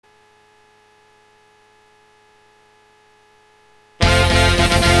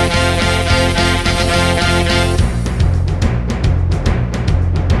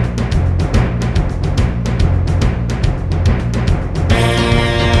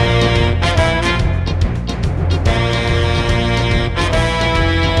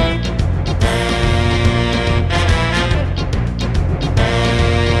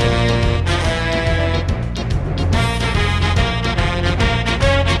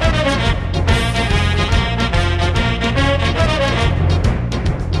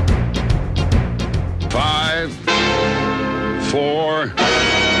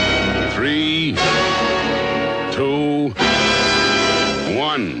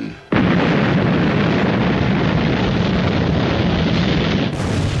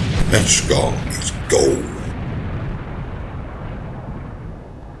Nescar is gold.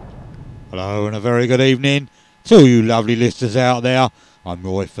 Hello and a very good evening to all you lovely listeners out there. I'm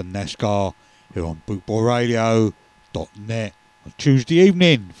Roy from Nescar here on bootboyradio.net on Tuesday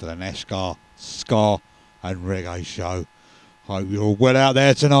evening for the Nescar Ska and Reggae show. Hope you're all well out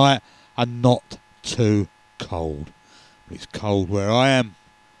there tonight and not too cold. But it's cold where I am.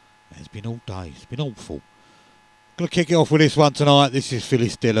 It's been all day. It's been awful. Gonna kick it off with this one tonight. This is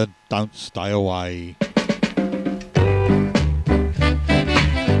Phyllis Dillon. Don't stay away.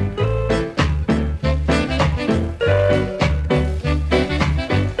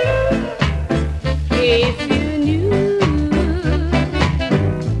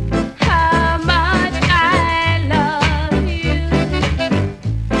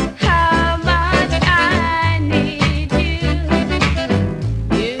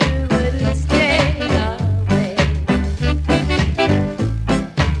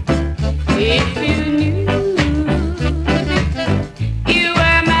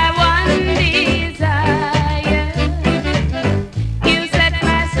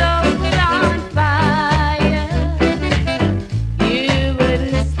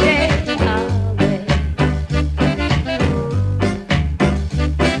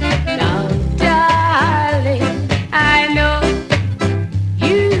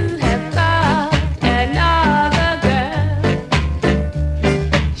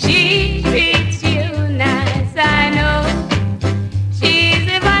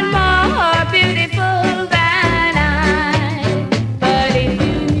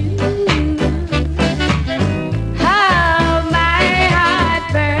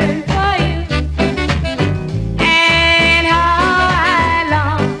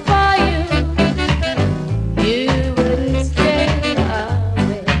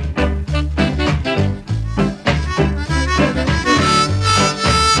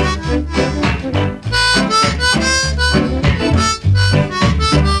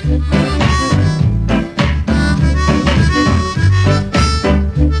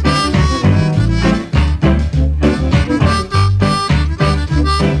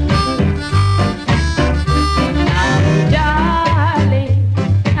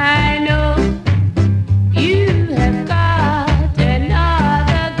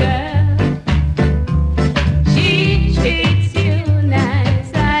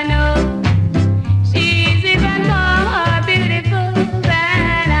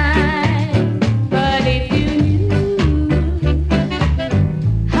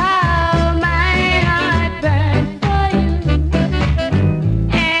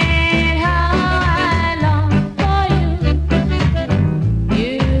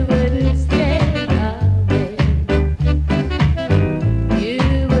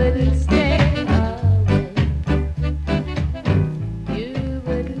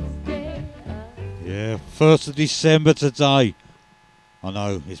 December today. I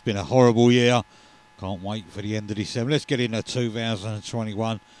know it's been a horrible year. Can't wait for the end of December. Let's get into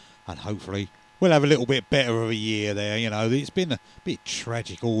 2021 and hopefully we'll have a little bit better of a year there. You know, it's been a bit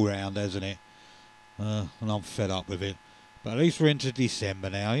tragic all round, hasn't it? And I'm fed up with it. But at least we're into December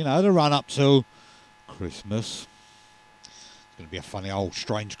now. You know, the run up to Christmas. It's going to be a funny old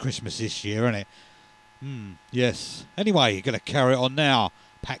strange Christmas this year, isn't it? Yes. Anyway, you're going to carry it on now.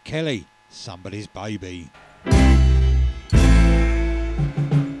 Pat Kelly, Somebody's Baby.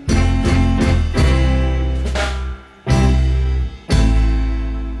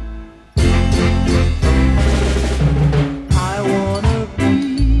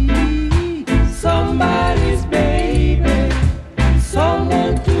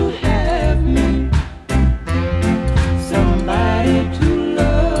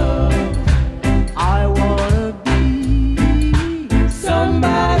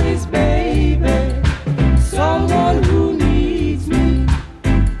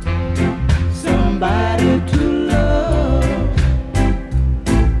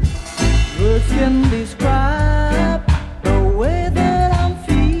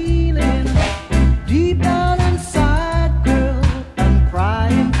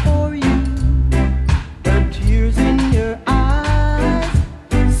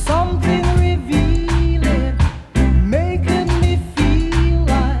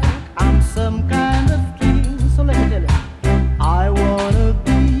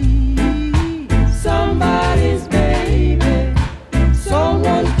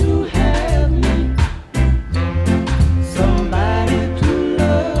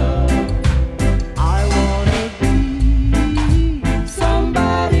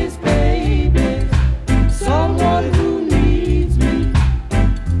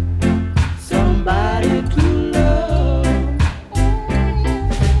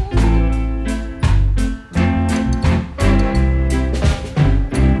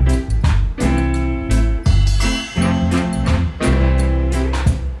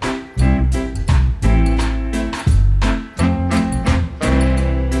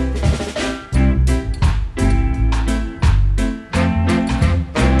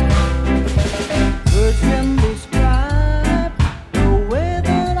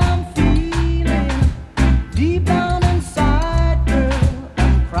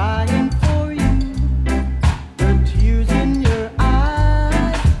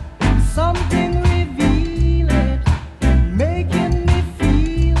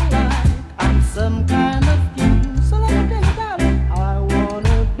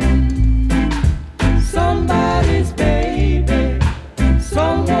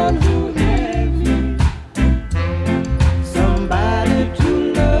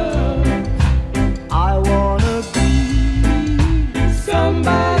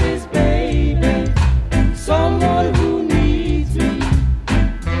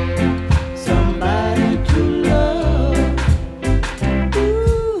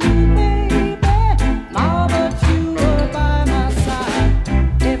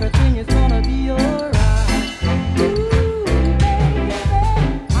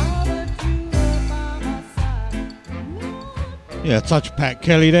 Yeah, touch Pat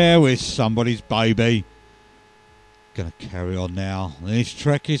Kelly there with Somebody's Baby. Gonna carry on now. This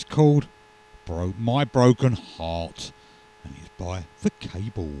track is called My Broken Heart, and it's by The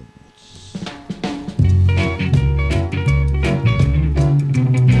Cables.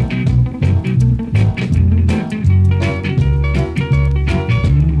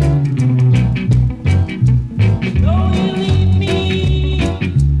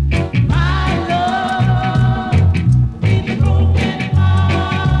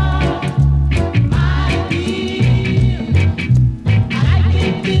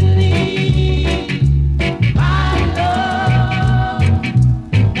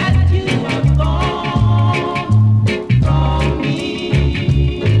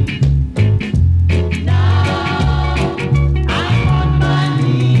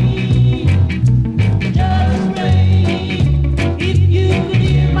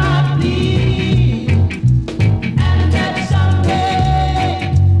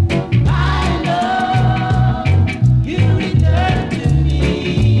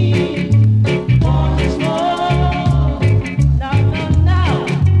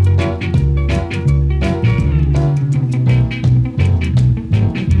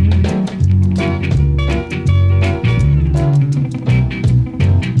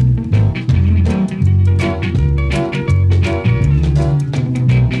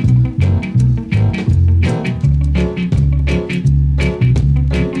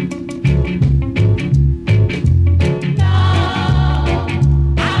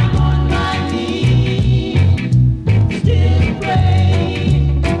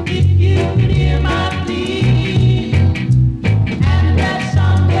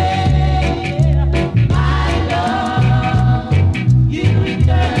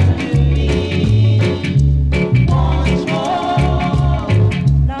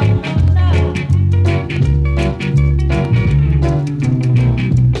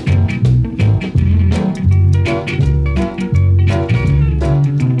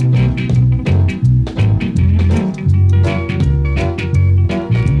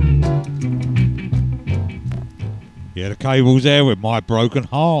 Cables there with My Broken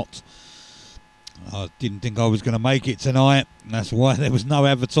Heart. I didn't think I was going to make it tonight, and that's why there was no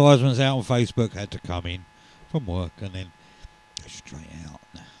advertisements out on Facebook. I had to come in from work and then go straight out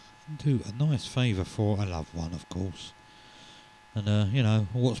and do a nice favour for a loved one, of course. And you know,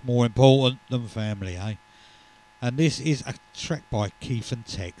 what's more important than family, eh? And this is a track by Keith and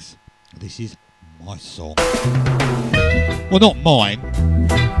Tex. This is My Song. Well, not mine.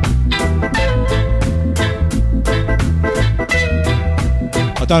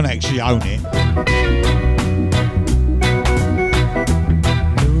 I don't actually own it.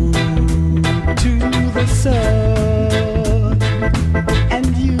 Move to the sun,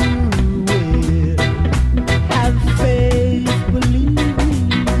 and you will have faith, believe me.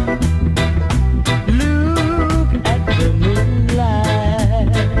 Look at the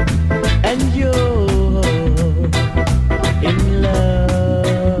moonlight, and you're in love.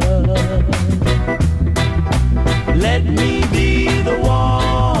 Let me be the one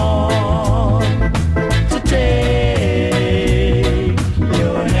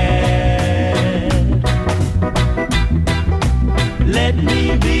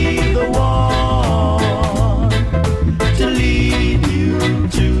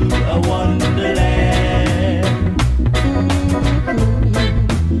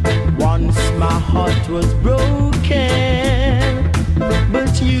was broken,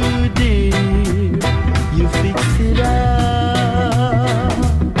 but you did, you fixed it up.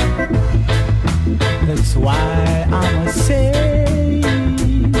 That's why I must say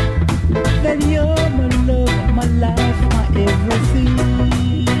that you're my love, my life, my everything.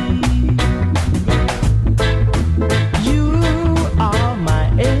 You are my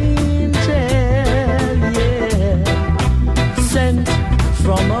angel, yeah, sent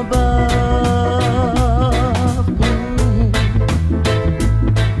from above.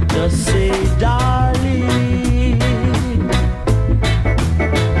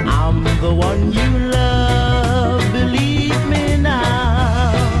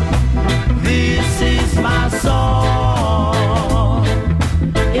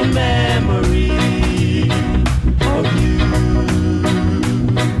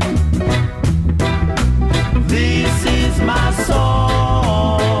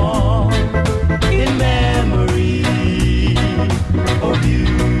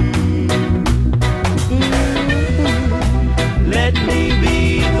 Let me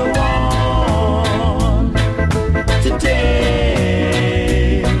be the one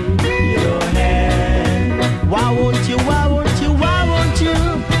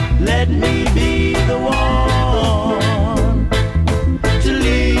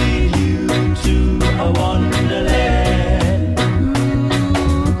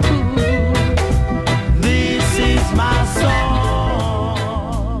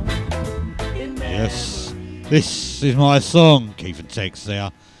This is my song, Keith and Tex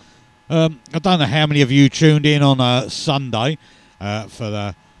there. I don't know how many of you tuned in on Sunday for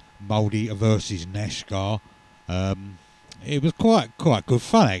the Mouldy versus Nashgar. It was quite good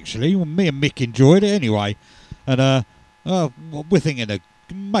fun actually. Me and Mick enjoyed it anyway, and we're thinking of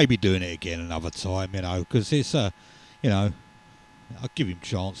maybe doing it again another time, because it's I'll give him a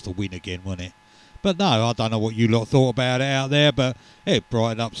chance to win again, wouldn't it? But no, I don't know what you lot thought about it out there, but it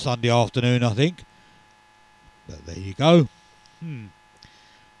brightened up Sunday afternoon, I think. But there you go.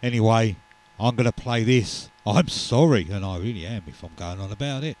 Anyway, I'm going to play this. I'm sorry, and I really am if I'm going on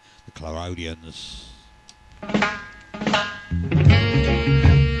about it. The Clarodians.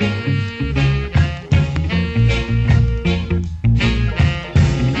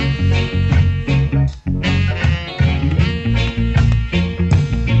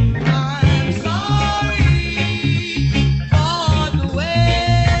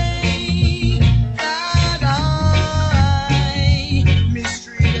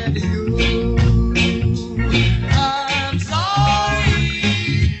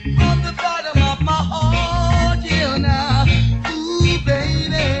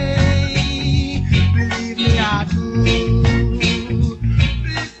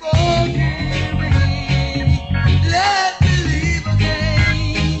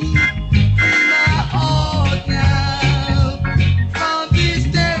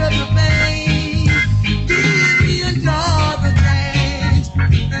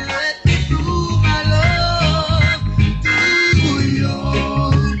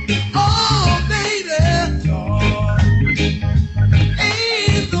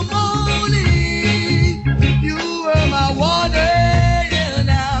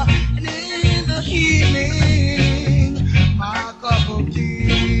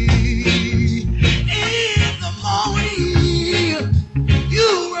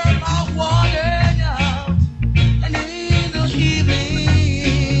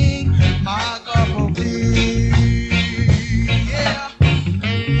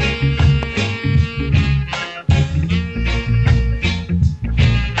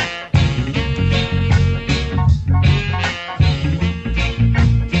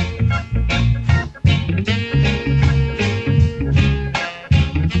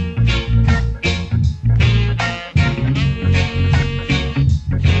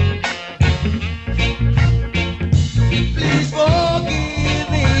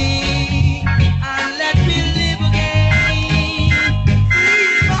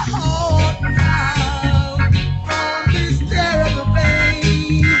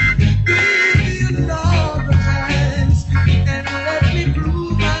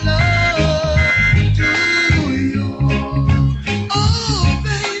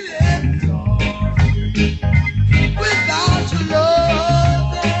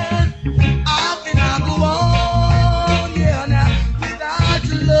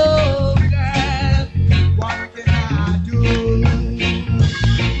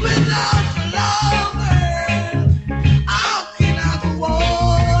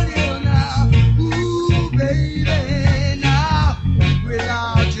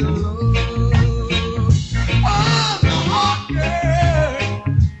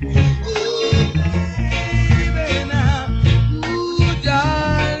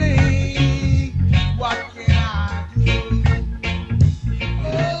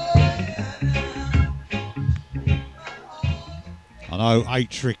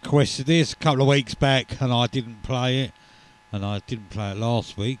 H requested this a couple of weeks back and I didn't play it, and I didn't play it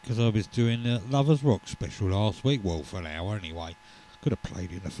last week because I was doing the Lovers Rock special last week, well, for an hour anyway. Could have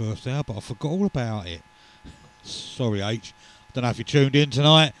played it in the first hour, but I forgot all about it. Sorry H, I don't know if you tuned in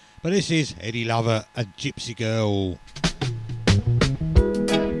tonight, but this is Eddie Lover and Gypsy Girl.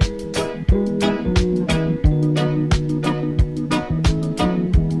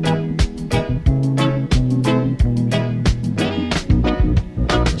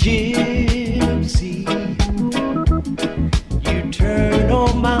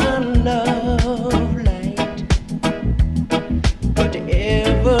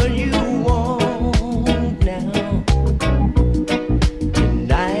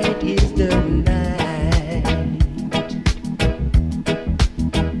 Tonight is the night.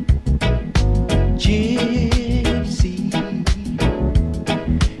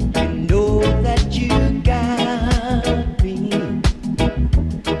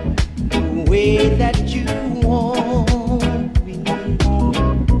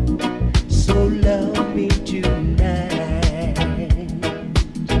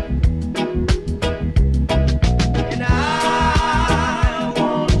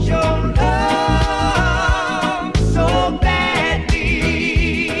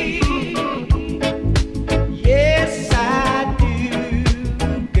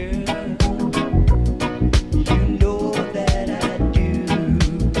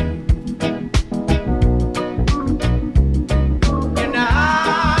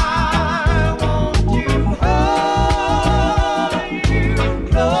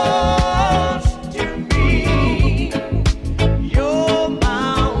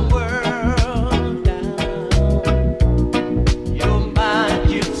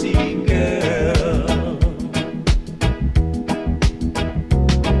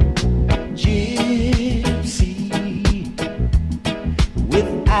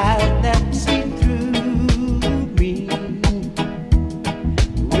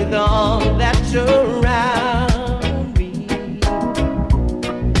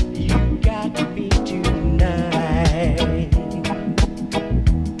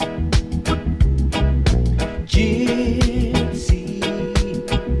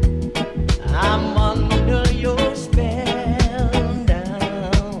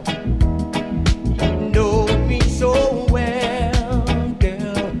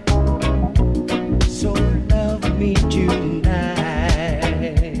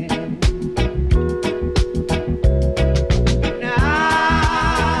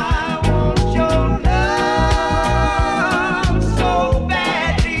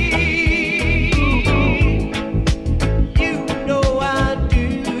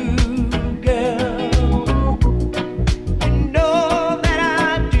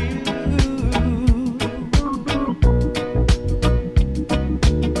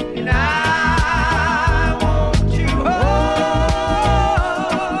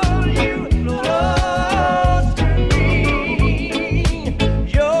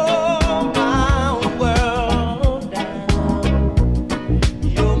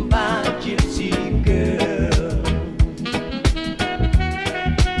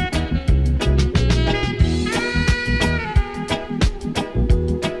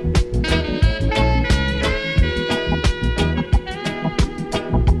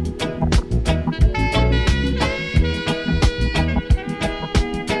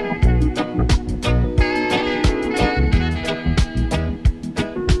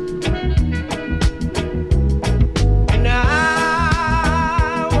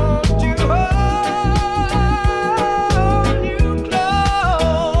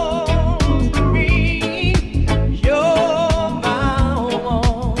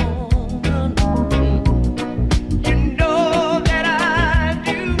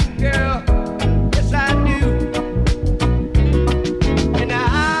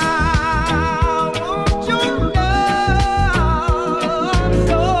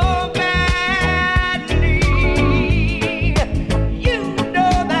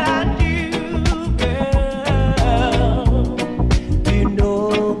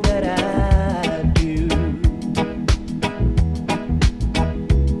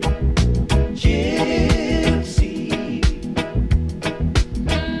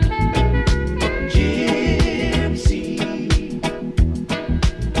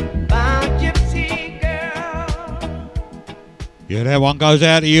 that one goes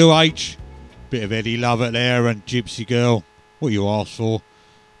out to you, H. Bit of Eddie Lovett there and Gypsy Girl. What you asked for?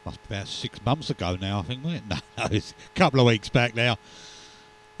 Must be about 6 months ago now, I think, wasn't it? No, it's a couple of weeks back now.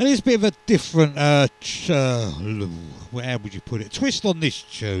 And it's a bit of a different, how would you put it, twist on this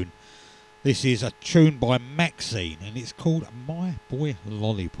tune. This is a tune by Maxine, and it's called My Boy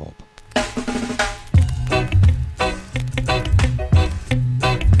Lollipop.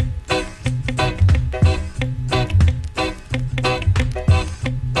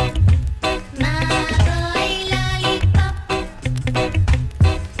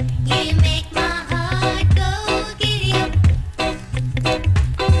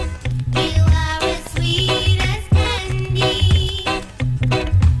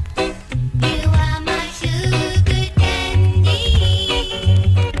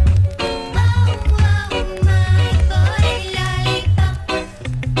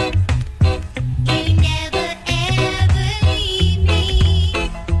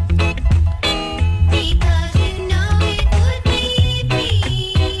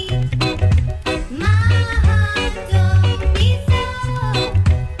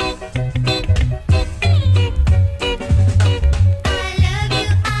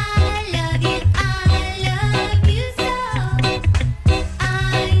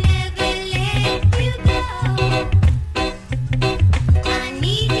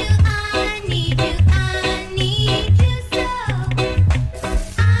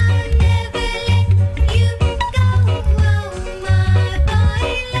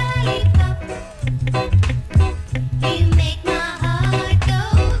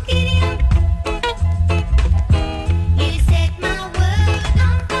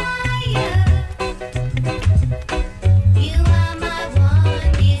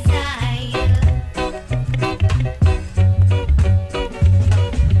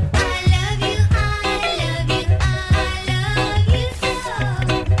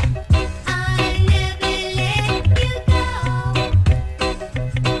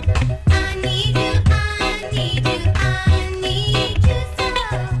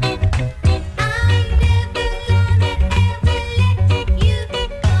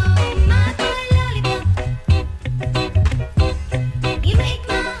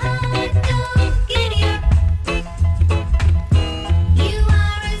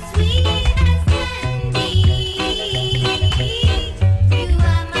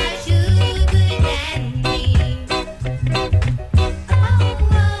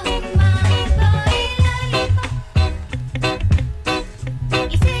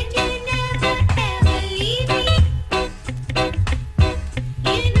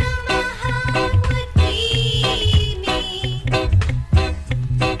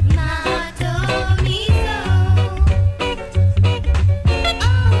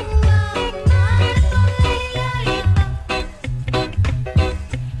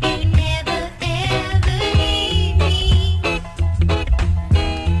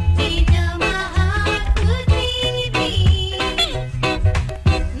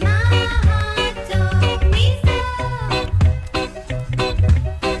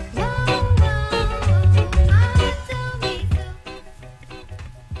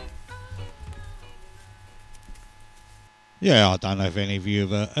 Yeah, I don't know if any of you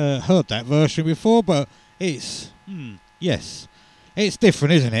have heard that version before, but it's, yes, it's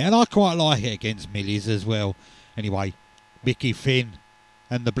different, isn't it? And I quite like it against Millie's as well. Anyway, Mickey Finn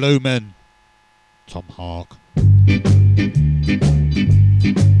and the Blue Men, Tom Hark.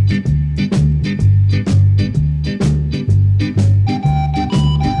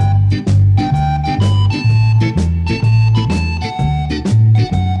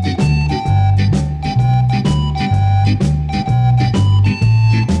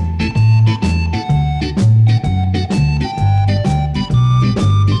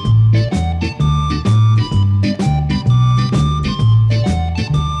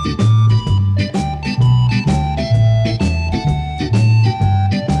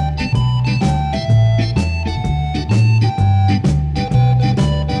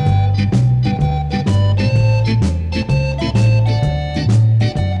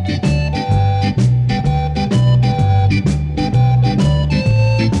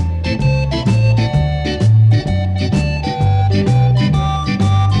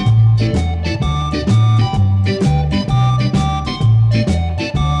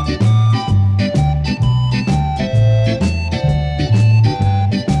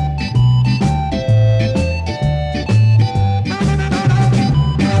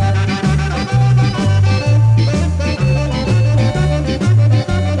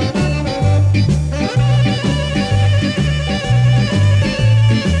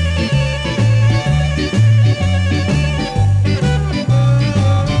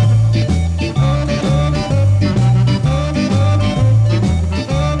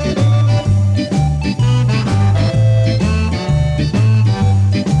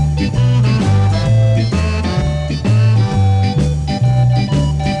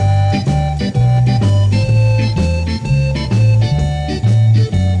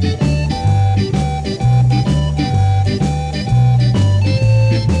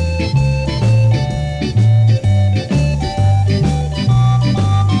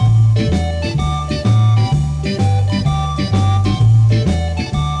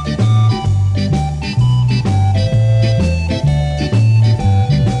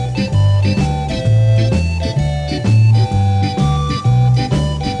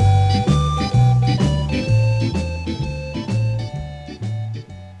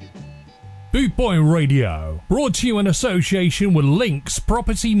 Bootboy Radio, brought to you in association with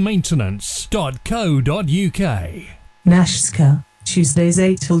linkspropertymaintenance.co.uk. Nashska, Tuesdays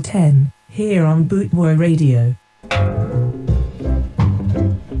 8 till 10, here on Bootboy Radio.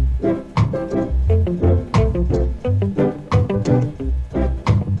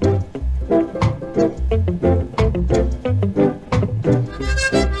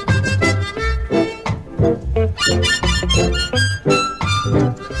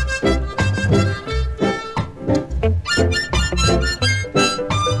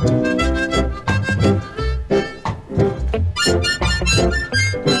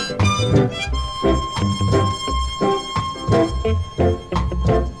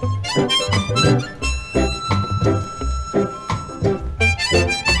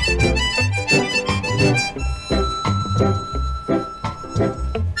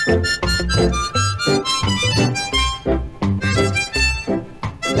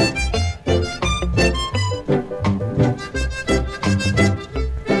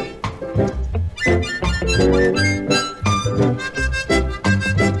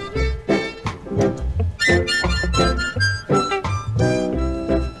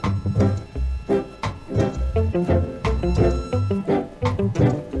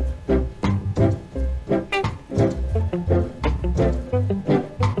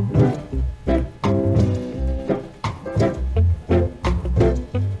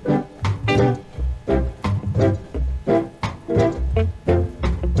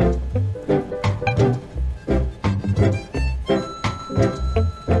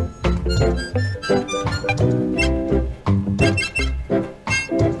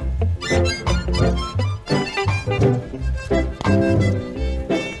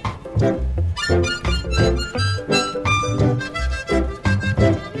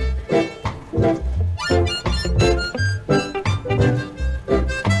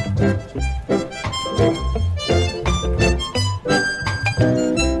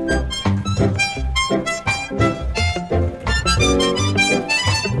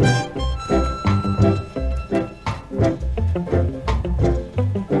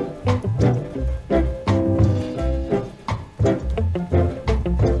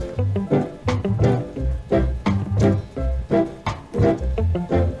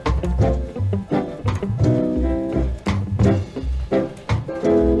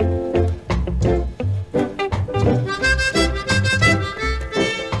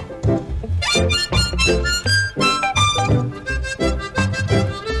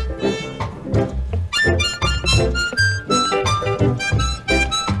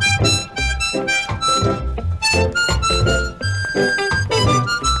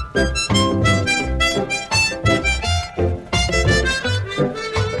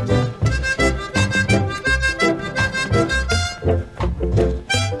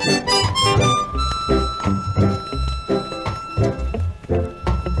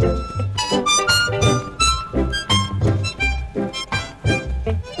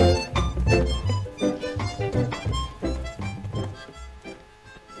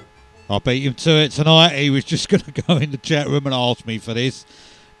 I beat him to it tonight. He was just going to go in the chat room and ask me for this.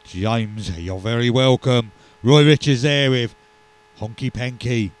 James, you're very welcome. Roy Richards there with Honky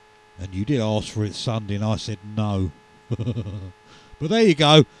Panky. And you did ask for it Sunday and I said no. But there you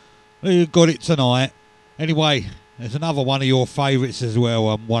go. You got it tonight. Anyway, there's another one of your favourites as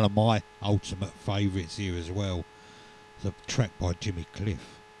well. And one of my ultimate favourites here as well. It's a track by Jimmy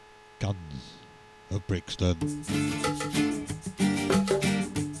Cliff. Guns of Brixton.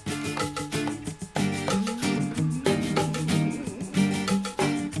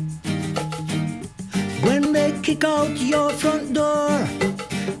 When they kick out your front door,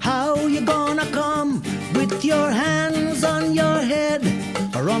 how you gonna come with your hands on your head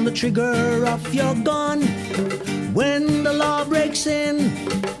or on the trigger of your gun? When the law breaks in,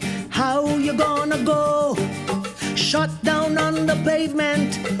 how you gonna go? Shut down on the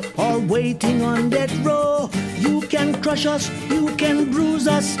pavement or waiting on death row? You can crush us, you can bruise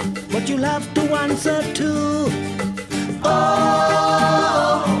us, but you'll have to answer to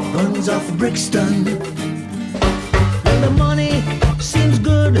oh, Guns of Brixton. Well, the money seems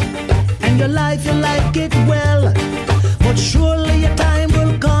good and your life you like it well, but surely your time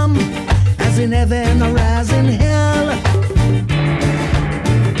will come, as in heaven or as in hell.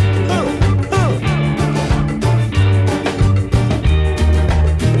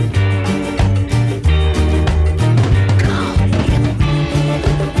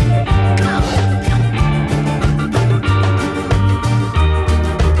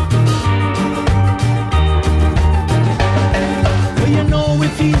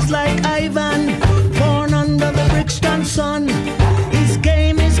 He's like Ivan, born under the Brixton sun. His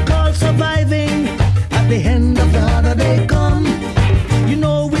game is called surviving.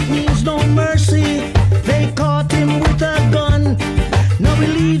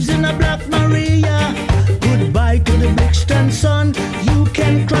 thieves in a Black Maria. Goodbye to the Brixton sun. You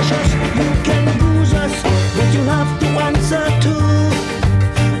can crush us, you can bruise us, but you have to answer to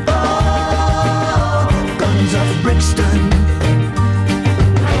Guns of Brixton.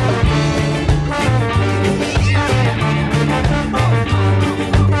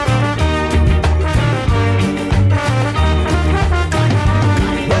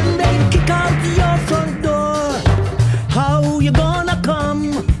 When they kick out your front door, how you gonna come?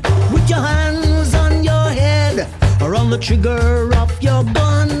 With your hands on your head or on the trigger of your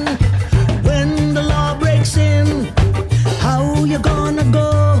gun? When the law breaks in, how you gonna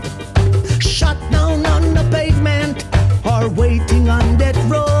go? Shot down on the pavement or waiting on death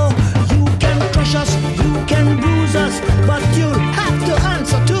row? You can crush us, you can bruise us, but you'll have to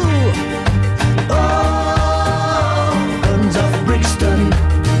answer to Guns of Brixton.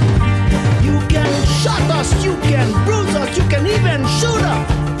 You can shot us, you can bruise us, you can even shoot us,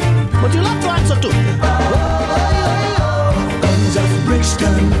 but you'll have to answer to Guns of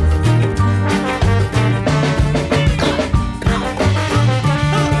Brixton.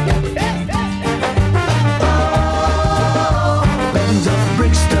 Guns of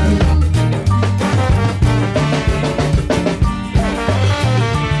Brixton.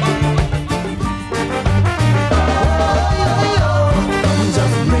 Guns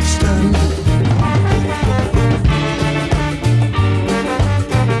of Brixton.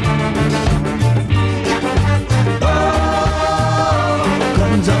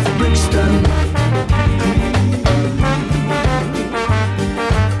 Guns of Brixton.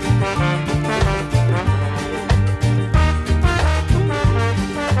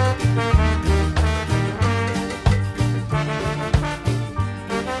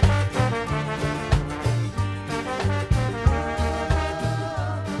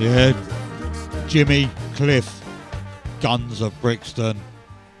 Yeah, Jimmy Cliff, Guns of Brixton,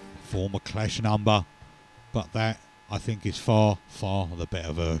 former Clash number, but that I think is far, far the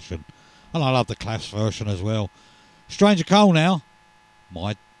better version. And I love the Clash version as well. Stranger Cole now,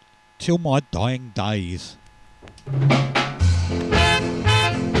 Till My Dying Days.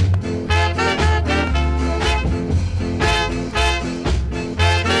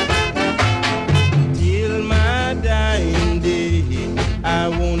 Till my dying day, I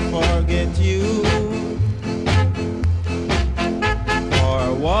won't forget you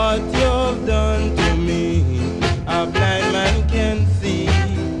for what you've done to me. A blind man can see.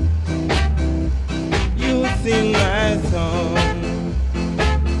 You sing my song,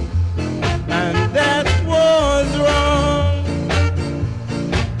 and that was wrong.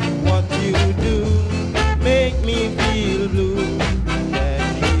 What you do make me feel blue. That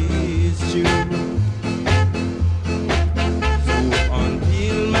is true. So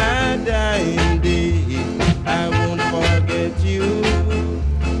until my dying day, I won't forget you.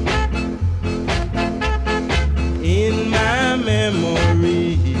 In my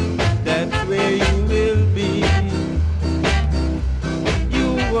memory, that's where you will be. You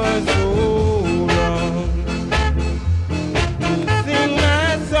were so wrong to sing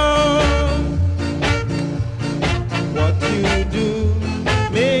my song. What you do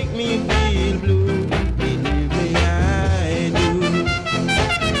make me feel blue. Believe me, I do.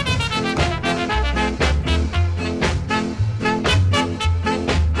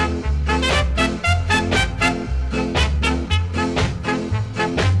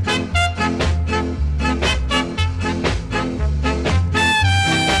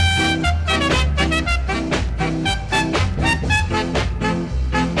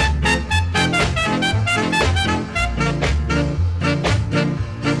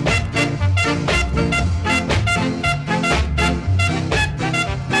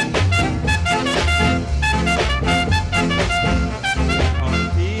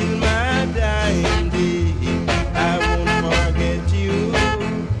 Until my dying day, I won't forget you.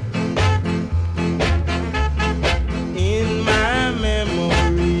 In my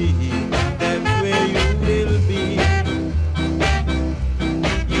memory, that's where you will be.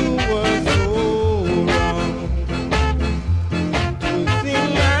 You were so wrong to sing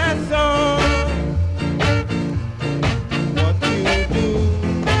my song. What you do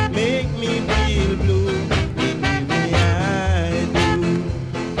make me feel blue. Believe me, I do.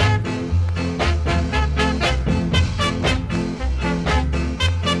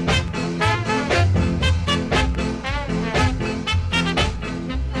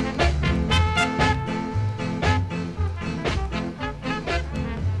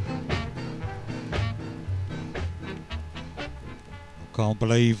 Can't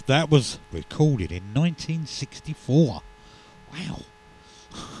believe that was recorded in 1964. Wow.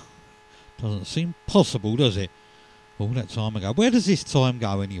 Doesn't seem possible, does it? All that time ago. Where does this time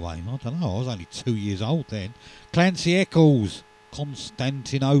go anyway? I don't know. I was only 2 years old then. Clancy Eccles,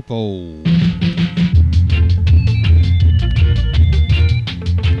 Constantinople.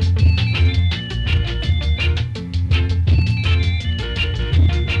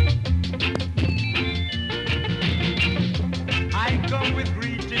 I come with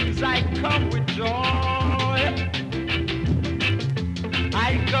greetings, I come with joy.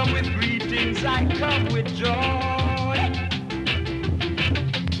 I come with greetings, I come with joy.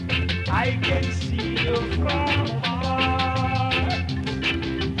 I can see you from afar.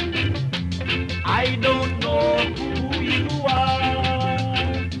 I don't know who you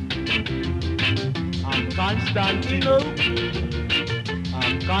are. I'm Constantinople.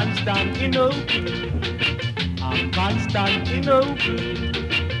 I'm Constantinople. I'm Constantinople.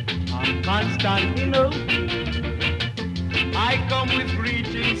 I'm Constantinople. I come with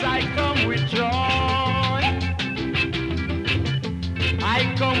greetings, I come with joy.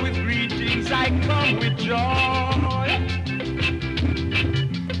 I come with greetings, I come with joy.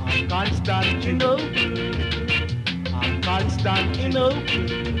 I'm Constantinople. I'm Constantinople.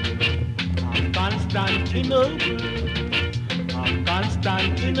 I'm Constantinople. I'm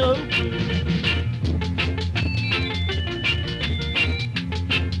Constantinople.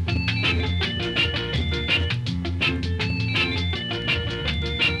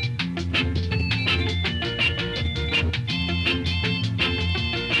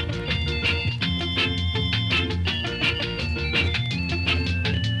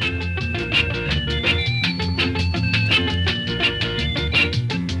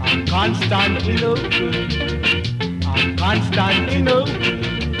 Constantinople, I'm Constantinople,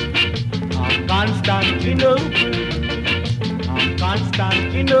 I'm Constantinople, I'm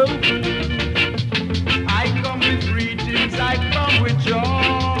Constantinople. I come with greetings, I come with joy.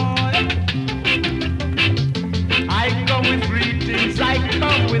 I come with greetings, I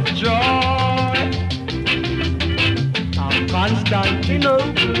come with joy. I'm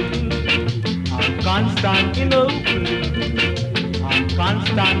Constantinople, I'm Constantinople. I'm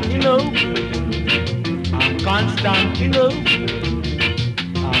Constantinople. I'm Constantinople.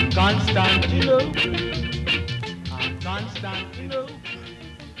 I'm Constantinople. I'm Constantinople.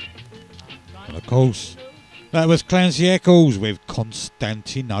 And of course, that was Clancy Eccles with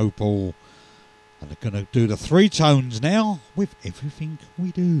Constantinople. And they're going to do the three tones now with Everything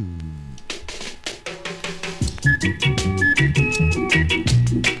We Do.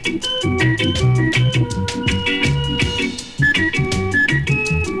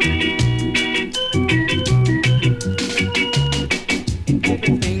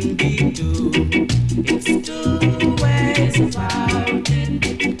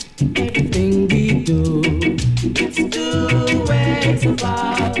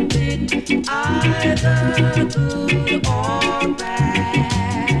 About it, either good or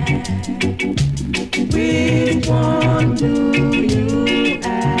bad. Which one do you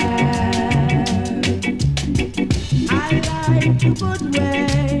have? I like the good way.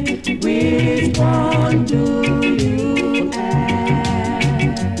 Which one do you have?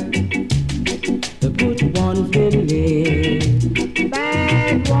 The good one will live,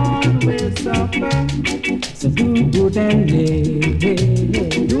 bad one will suffer. So do good and live.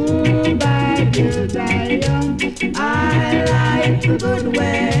 Do bad, you die young. I like the good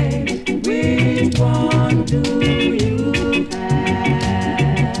way. Which one do you have?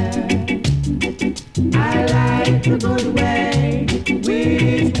 I like the good way.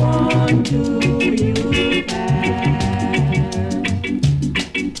 Which one do you have?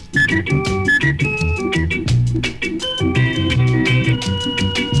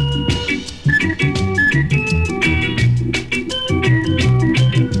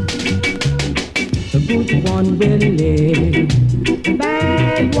 The good one will live, the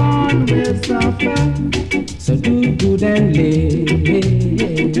bad one will suffer. So do good and live.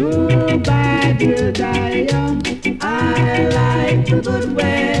 Do bad, you die young. I like the good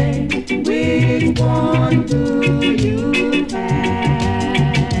way. Which one do you have?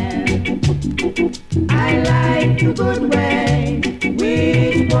 I like the good way.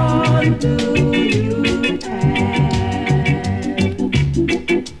 Which one do you have?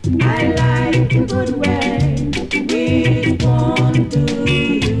 I like the good way. Which one do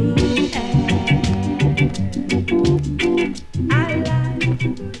you have? I like the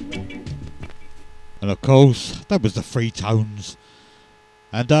good way. And of course, that was the three tones.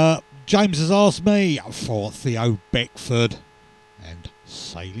 And James has asked me for Theo Beckford and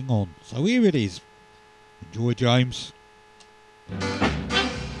Sailing On. So here it is. Enjoy, James. Sailing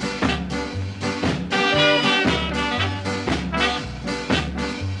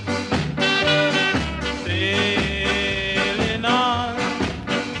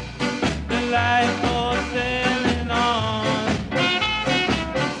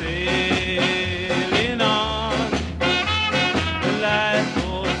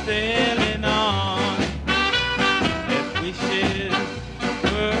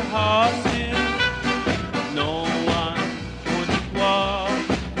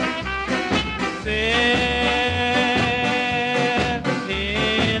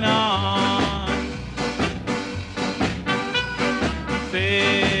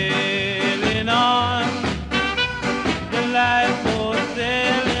Sailing on, the lifeboat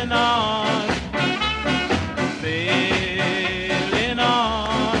sailing on, sailing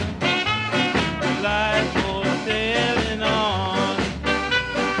on, the lifeboat sailing on.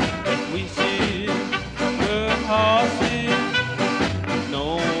 Wishes were horses, no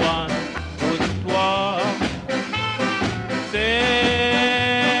one would walk. Sailing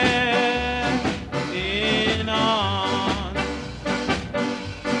on.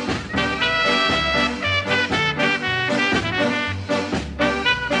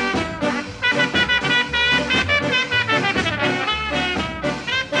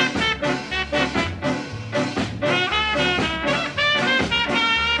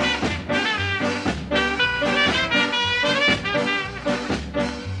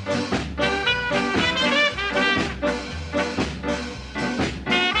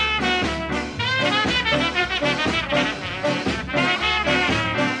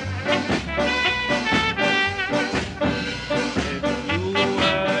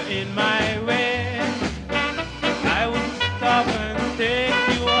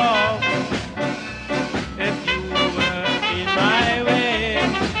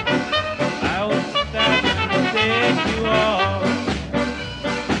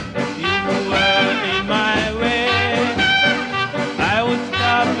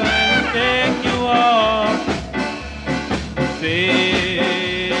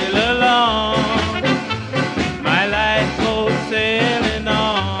 Sail along, my lifeboat sailing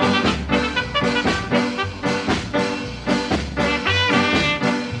on.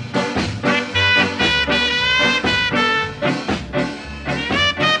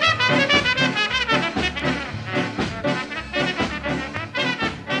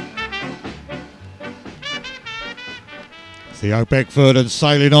 Theo Beckford and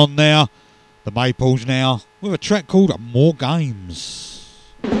Sailing On now. The Maples now with a track called More Games.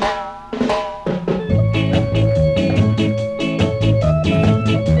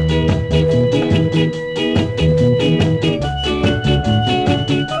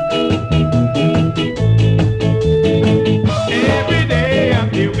 Every day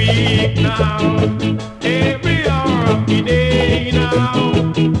of the week now, every hour of the day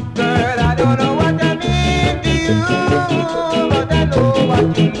now. Girl, I don't know what I mean to you, but I know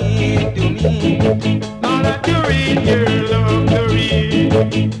what you mean to me. Now that you read your love story,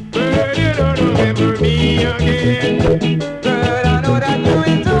 girl, you don't remember me again. Girl, I know that you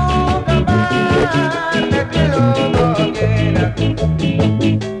will do the man, let me love again.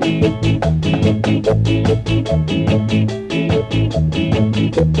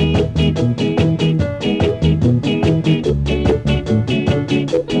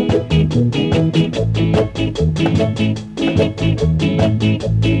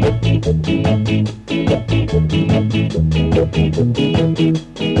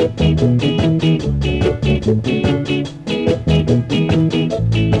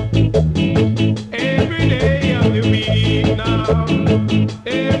 Every day of the week now,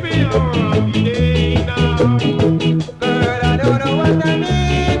 every hour of the day now. Girl, I don't know what I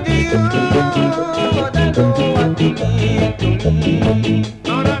mean to you, but I know what you mean to me.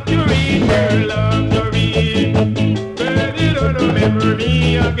 Now that you read your love story, girl, you don't remember me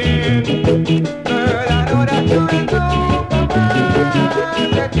again. Girl, I know that you will do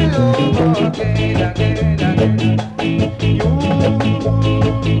that you love again, again, again. You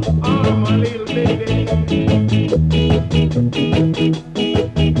are my little baby.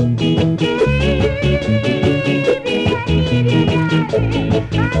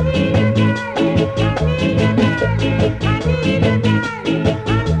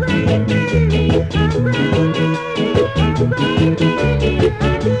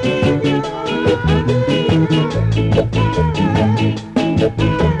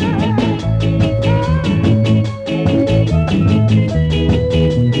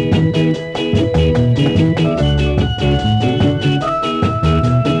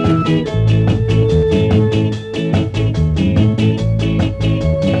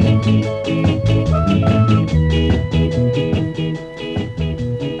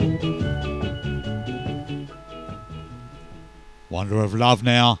 Wonder of Love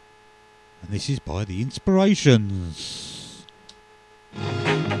now. And this is by The Inspirations.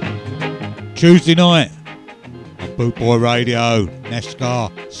 Tuesday night on Bootboy Radio,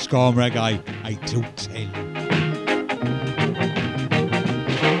 Nashgar, Ska and Reggae, 8 till 10.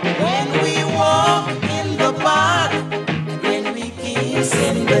 When we walk in the park, when we kiss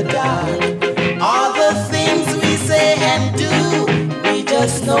in the dark, all the things we say and do, we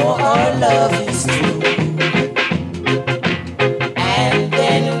just know our love is true. And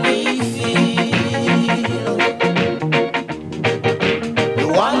then we feel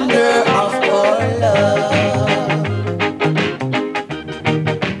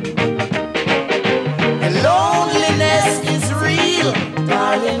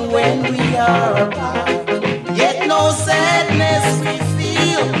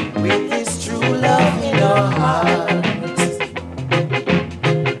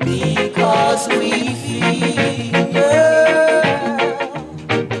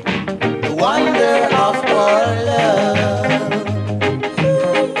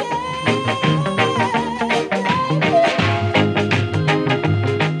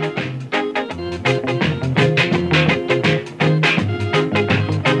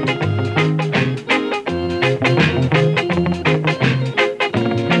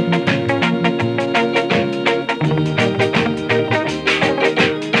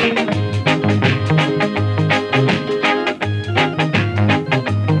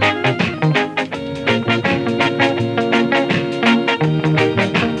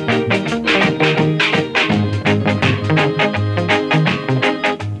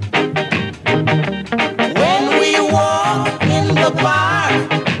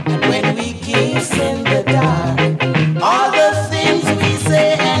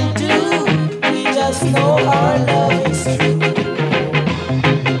just know our love is true.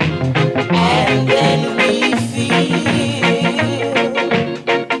 And then we feel,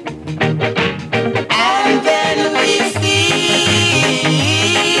 and then we feel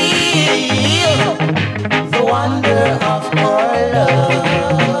the wonder of our love.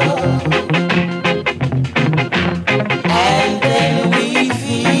 And then we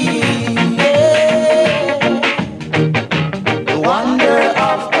feel the wonder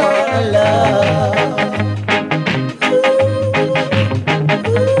of our love.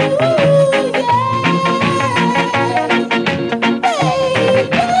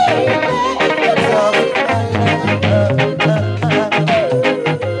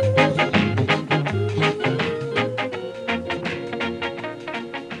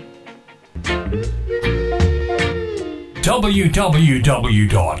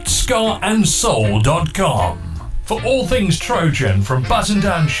 www.scarandsoul.com for all things Trojan, from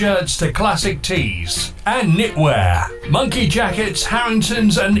button-down shirts to classic tees and knitwear, monkey jackets,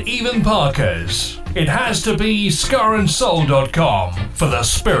 Harringtons and even Parkers. It has to be scarandsoul.com for the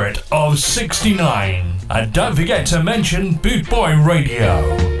spirit of 69. And don't forget to mention Boot Boy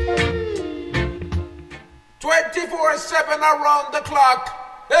Radio. 24/7 around the clock.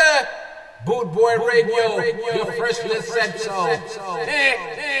 Boot Boy Radio, your freshly set soul.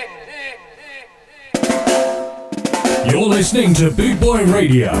 You're listening to Boot Boy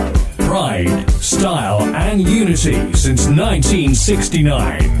Radio. Pride, style and unity since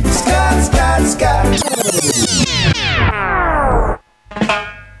 1969. Scott, Scott, Scott.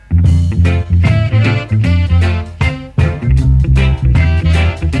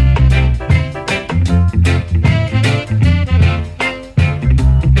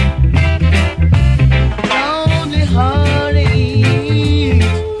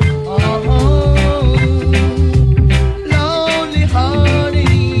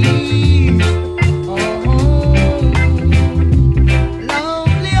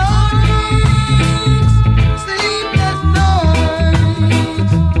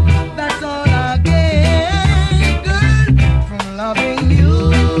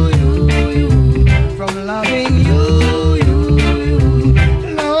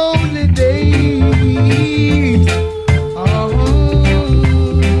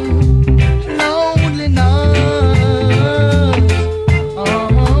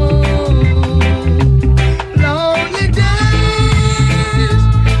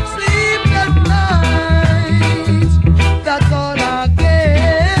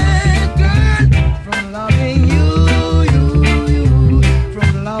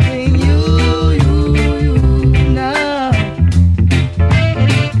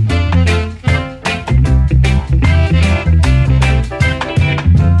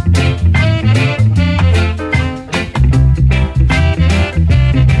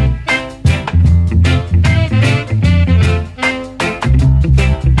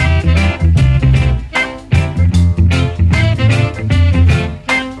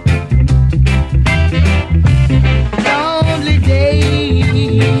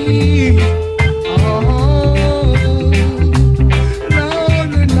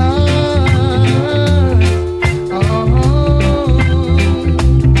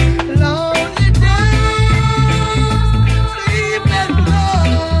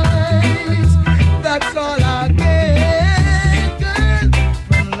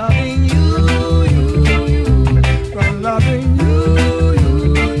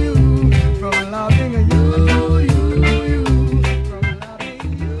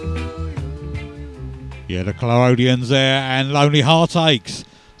 Clarodians there and Lonely Heartaches.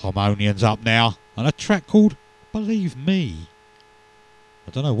 Harmonians up now and a track called Believe Me.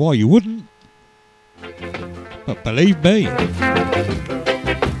 I don't know why you wouldn't, but believe me.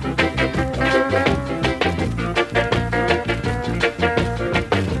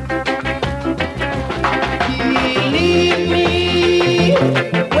 Believe me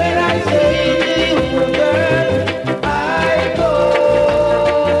when I say you, girl, I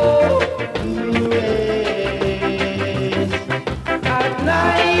go to rest. At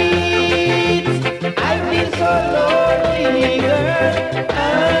night I feel so lonely, girl,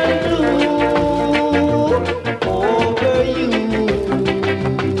 and blue over you.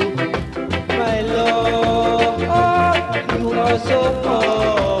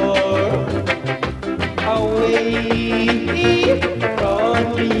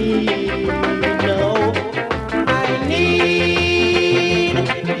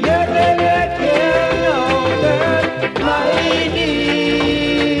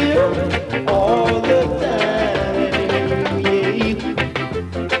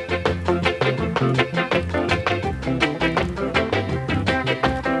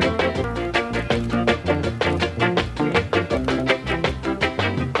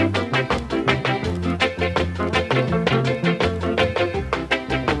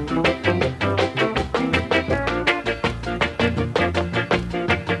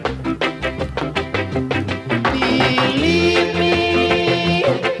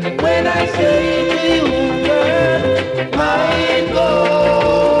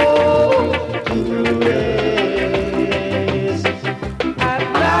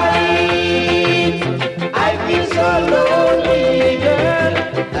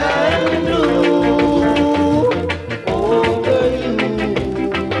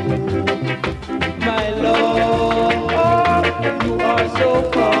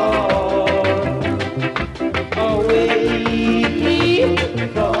 so far away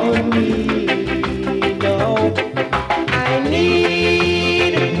from me. No, I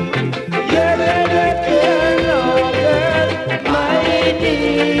need your better care, my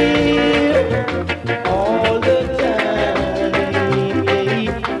dear, all the time.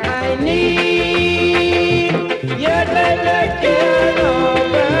 I need your better care,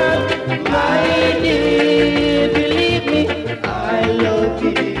 my dear. Believe me, I love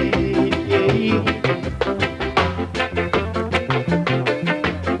you.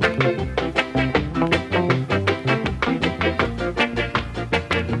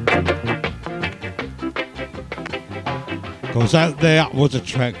 Because out there was a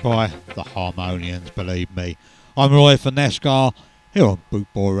track by the Harmonians, believe me. I'm Roy for NASCAR here on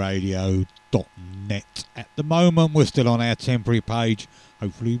bootboyradio.net. At the moment, we're still on our temporary page.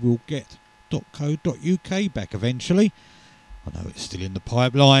 Hopefully, we'll get .co.uk back eventually. I know it's still in the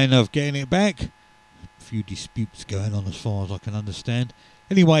pipeline of getting it back. A few disputes going on as far as I can understand.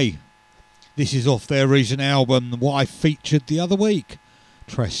 Anyway, this is off their recent album, what I featured the other week,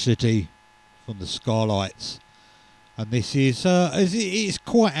 Trash City from the Starlights. And this is it's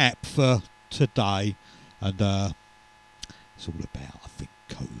quite apt for today, and it's all about, I think,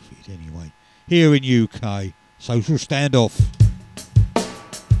 COVID anyway. Here in UK, social standoff.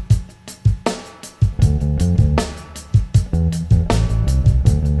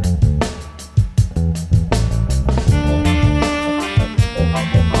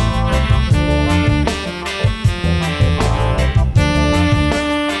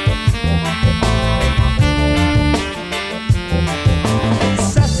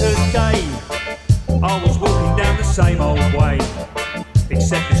 Same old way,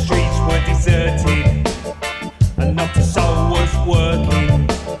 except the streets were deserted and not a soul was working.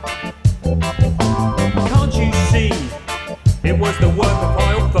 Can't you see, it was the work of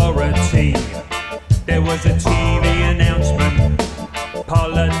high authority. There was a TV announcement,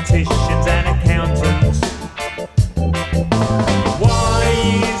 politicians and accountants. Why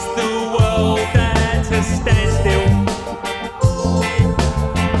is the world at a standstill?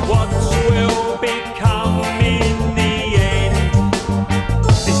 What will become in the end?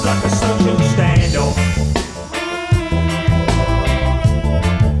 It's like a social standoff.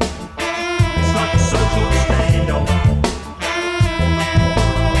 It's like a social standoff.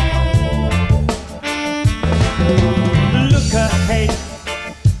 Look ahead,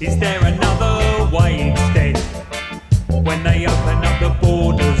 is there another way instead? When they open up the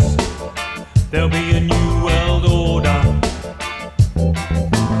borders, there'll be a new world order.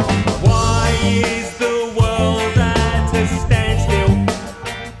 Why is the world at a standstill?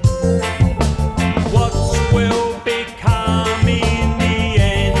 What will become in the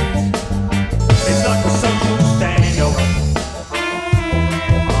end? It's like a social standoff.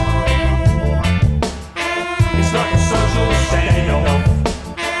 It's like a social standoff.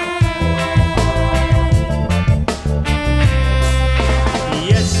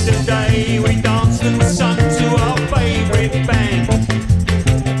 Yesterday we danced and sung to our favourite band.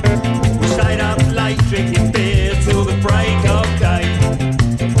 We stayed up late drinking beer till the break of day.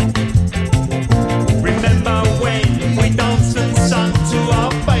 Remember when we danced and sung to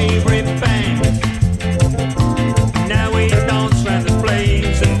our favourite band? Now we dance round the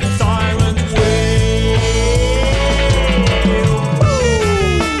flames and sirens wail.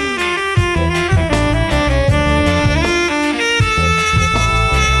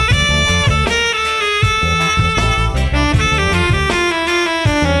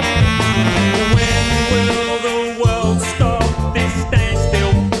 When will the world stop this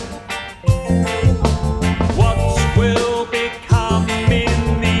standstill? What will become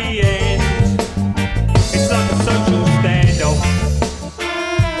in the end? It's like a social standoff.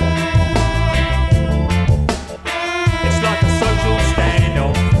 It's like a social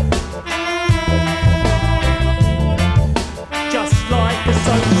standoff. Just like a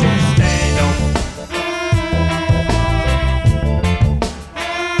social standoff.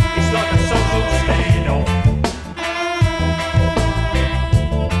 It's like a social standoff.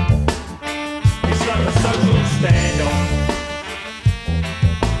 It's like a social standoff.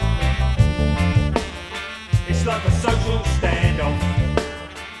 It's like a social standoff. It's like a social standoff.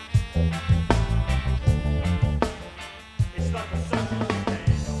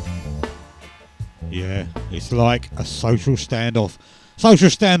 Yeah, it's like a social standoff. Social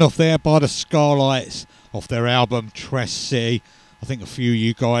standoff there by the Starlights off their album Trash City. I think a few of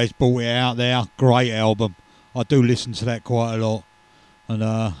you guys bought it out there. Great album. I do listen to that quite a lot. And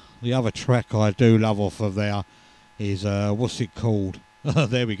the other track I do love off of there is, what's it called?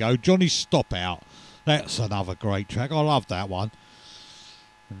 There we go, Johnny Stop Out. That's another great track. I love that one.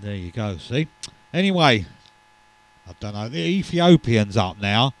 And there you go, see? Anyway, I don't know, the Ethiopians up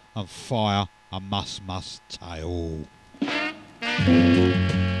now and fire a must tail.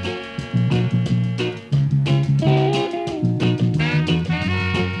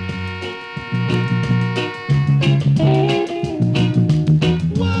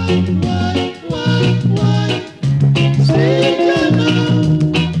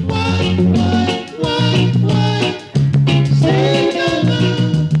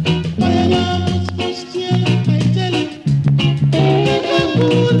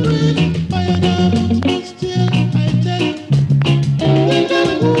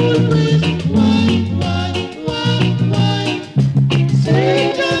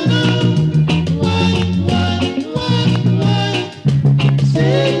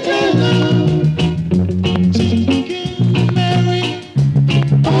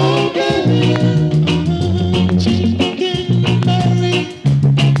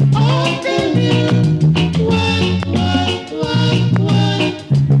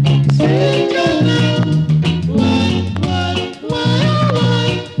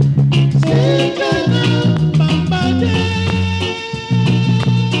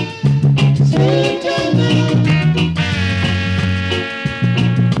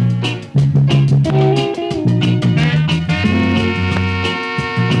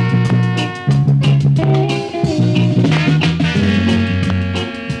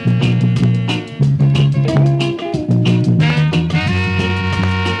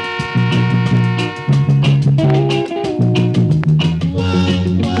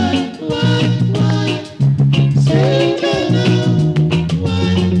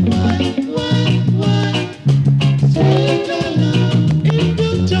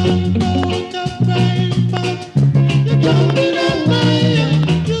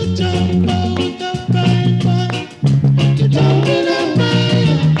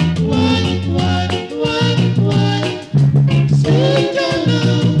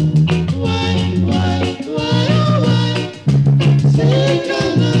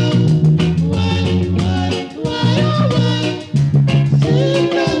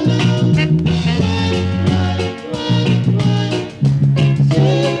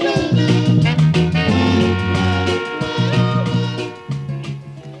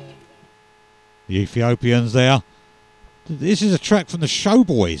 Ethiopians there. This is a track from the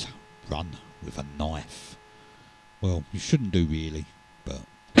Showboys. Run with a knife. Well, you shouldn't do really, but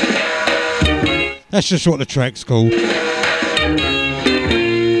that's just what the track's called.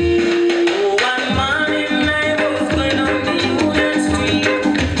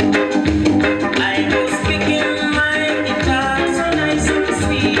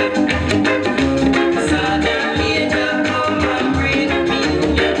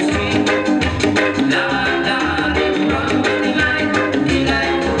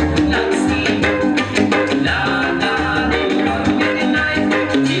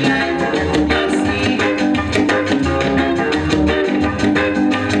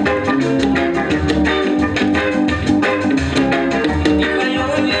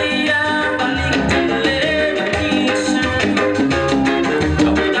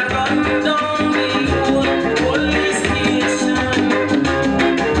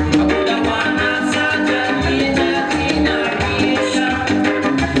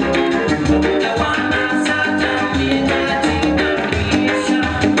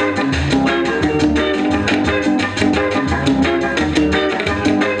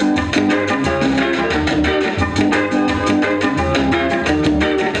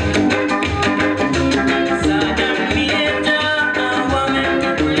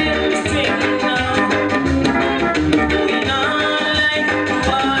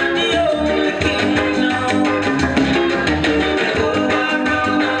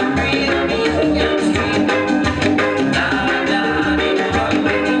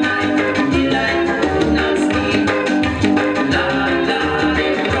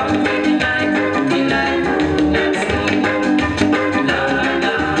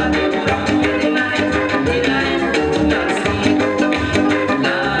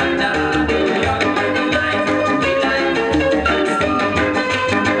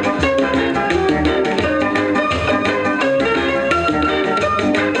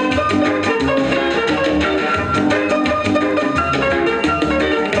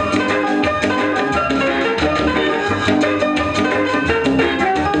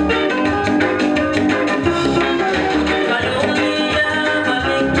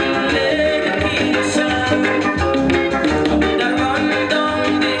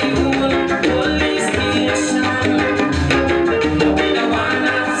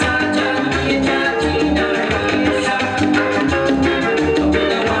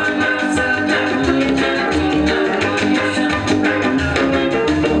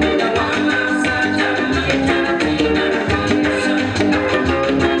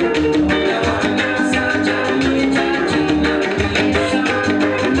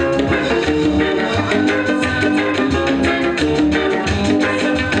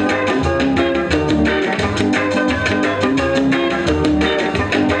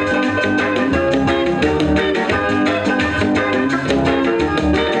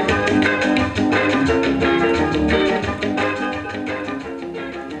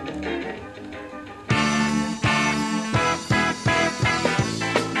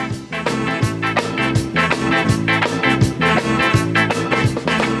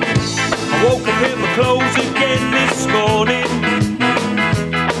 clothes again this morning.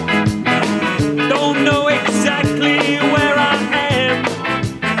 Don't know exactly where I am.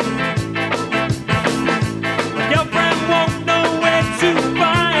 My girlfriend won't know where to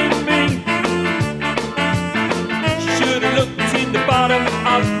find me. Should have looked in the bottom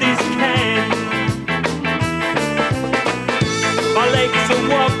of this can. My legs are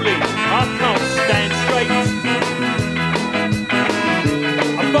wobbly, I can't stand straight.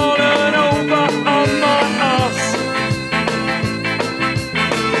 I've fallen over on my arse.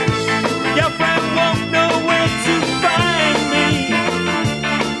 Girlfriend won't know where to find me.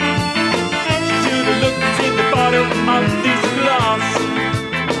 She should have looked in the bottom of this glass.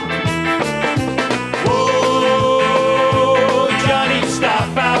 Whoa, Johnny,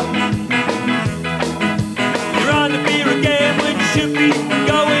 stop out. You're on the beer again when you should be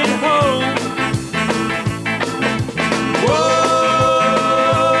going home. Whoa,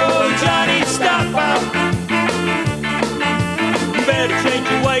 Johnny, stop out. You better change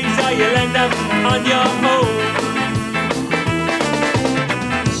your ways or you'll end up on your own.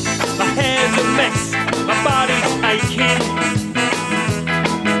 My hair's a mess, my body's aching.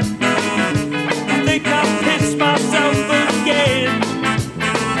 I think I've pissed myself again.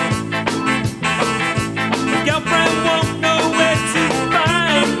 My girlfriend won't know where to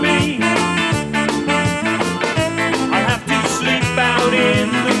find me. I'll have to sleep out in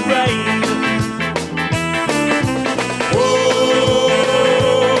the rain. Whoa,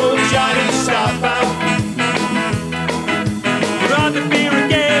 Johnny, stop out. You're on the beer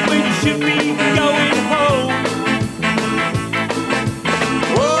again when you should be going home.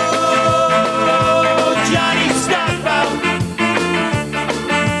 Whoa, Johnny, stop out.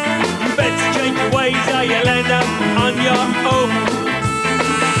 You better change your ways or you'll end up on your own.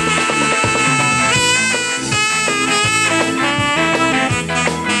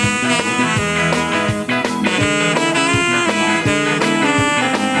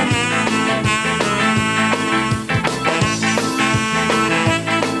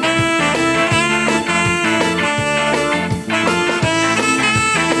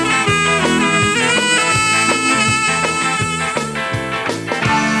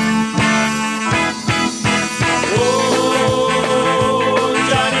 Whoa,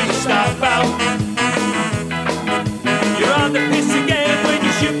 Johnny, stop out. You're on the piss again when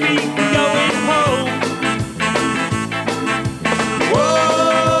you should be going home. Whoa,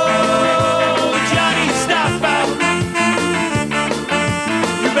 Johnny, stop out.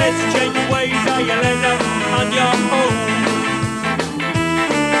 You better change your ways or you'll end up on your own.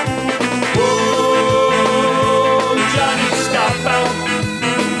 Whoa, Johnny, stop out.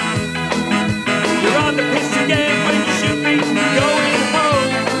 You're on the piss again when you should be going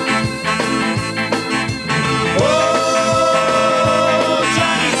home. Whoa,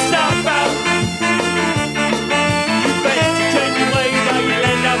 Johnny, stop out. You better change your ways or you'll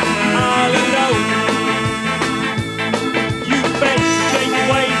end up all alone. You better change your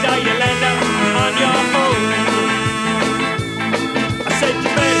ways or you'll end up on your own. I said you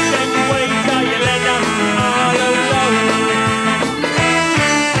better change your ways or you'll end up all alone.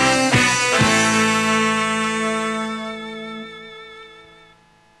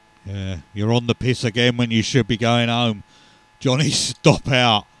 Yeah, you're on the piss again when you should be going home. Johnny, stop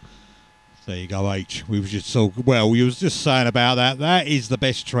out. There you go, H. We was just so well. You was just saying about that. That is the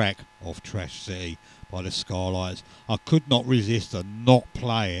best track of Trash City by the Skylights. I could not resist and not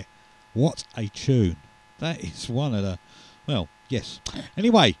play it. What a tune! That is one of the. Well, yes.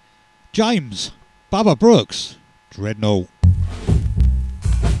 Anyway, James, Bubba Brooks, Dreadnought.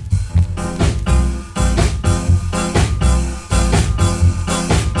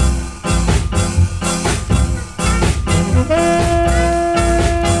 Thank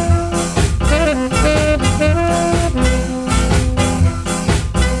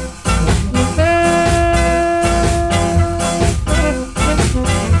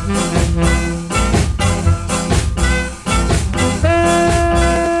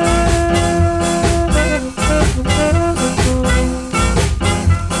you.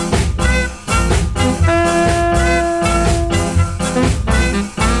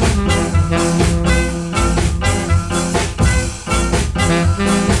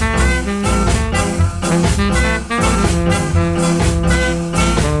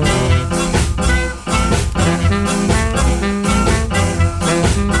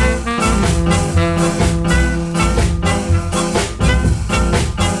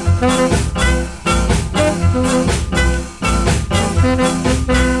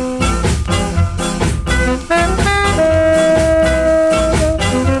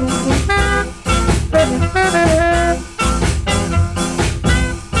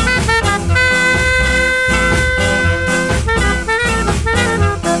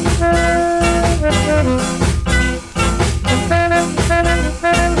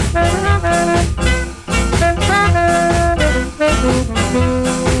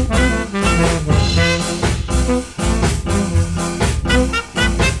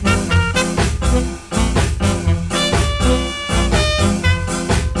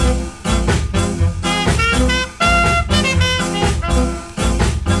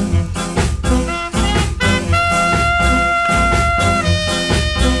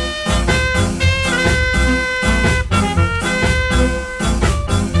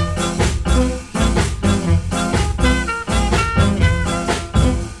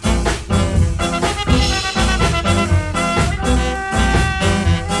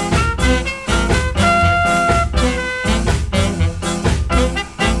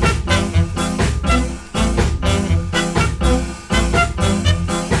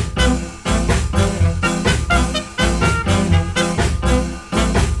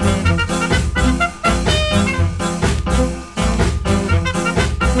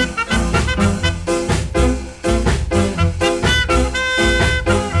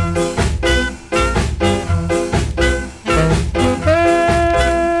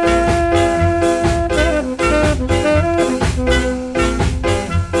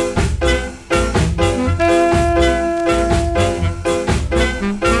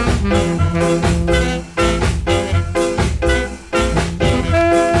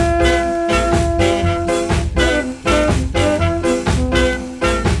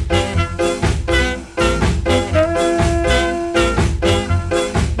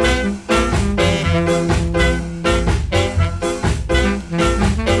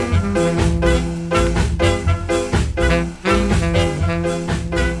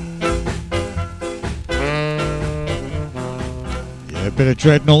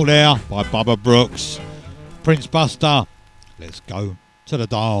 Dreadnought there by Bubba Brooks. Prince Buster, let's go to the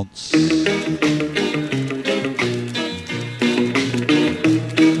dance.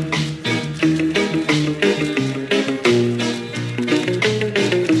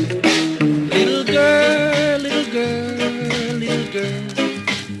 Little girl, little girl, little girl,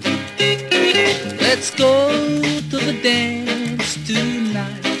 let's go to the dance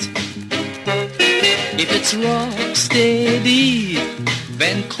tonight. If it's rock steady,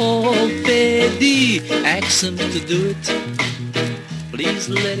 then call Freddy, ask him to do it. Please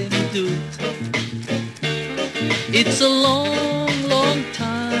let him do it. It's a long, long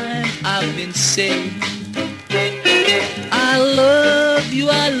time I've been saying I love you,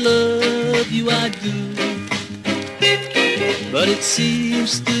 I love you, I do. But it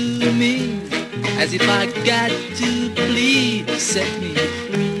seems to me as if I got to plead, set me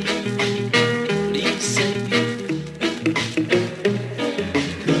free. Please set me free.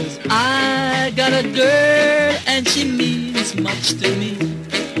 I got a girl and she means much to me.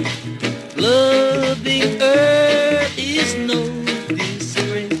 Loving her is no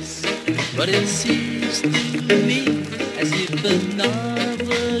disgrace, but it seems to me as if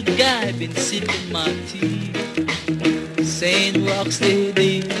another guy been sipping my tea, saying rock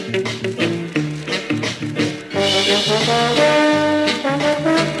steady.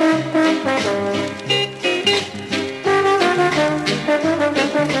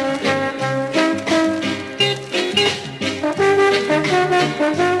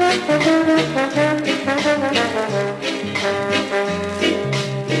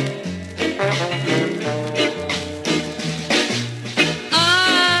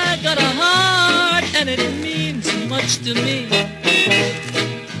 I got a heart and it means much to me.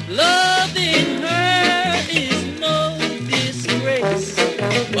 Loving her is no disgrace,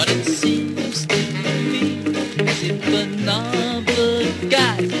 but it seems to me as if another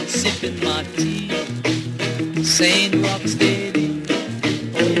guy is sipping my tea, saying rock steady.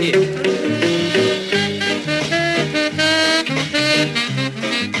 Oh yeah.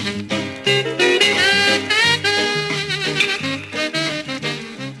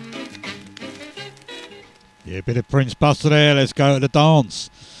 Yeah, bit of Prince Buster there. Let's go to the dance.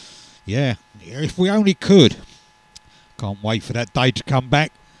 Yeah, if we only could. Can't wait for that day to come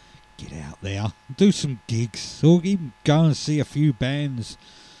back. Get out there, do some gigs, or even go and see a few bands.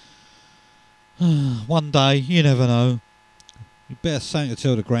 One day, you never know. You better something to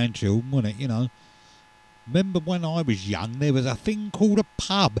tell the grandchildren, wouldn't it? You know. Remember when I was young, there was a thing called a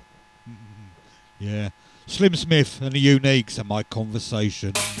pub. Yeah, Slim Smith and the Uniques are my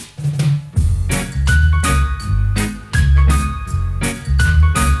conversation.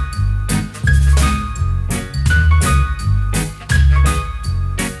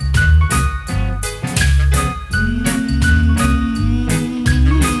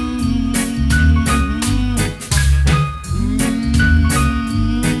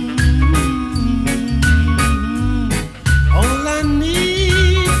 All I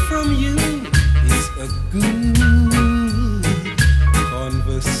need from you is a good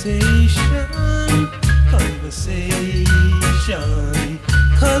conversation,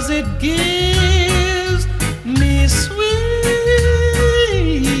 'cause it gives me sweet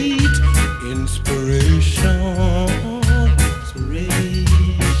inspiration,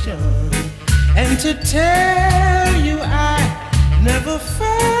 and to tell you I never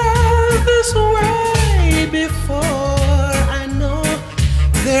felt this way before. I know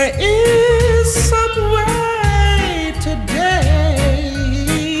there is some way today.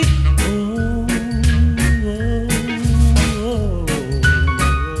 Oh, oh, oh.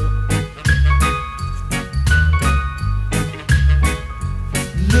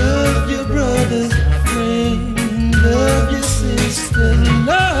 Love your brother's friend, love your sister,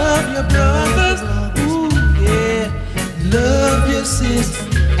 love your brothers. Ooh, yeah, love your sister,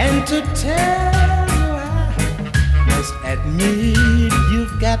 and to tell you I must admit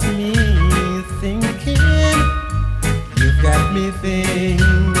you've got me thinking. You've got me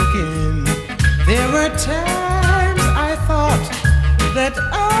thinking. There were times I thought that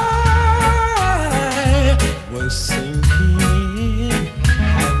I was sinking.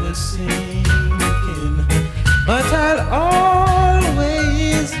 I was sinking, but I'll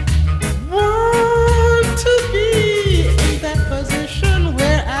always want to be in that position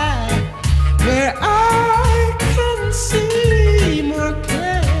where I can see more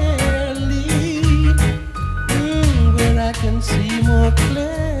clearly, where I can see more clearly.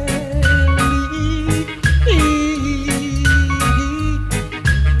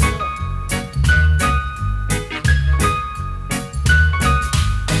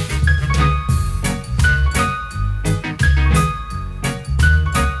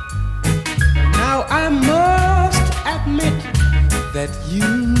 that you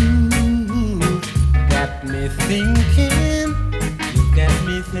got me thinking. You got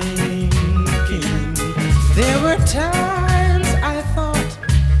me thinking. There were times I thought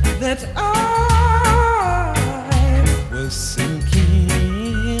that I was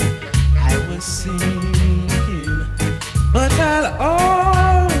sinking. I was sinking. But I'll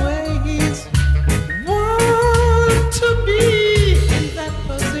always want to be in that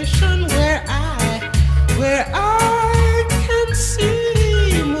position where I can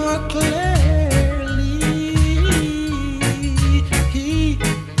see more clearly.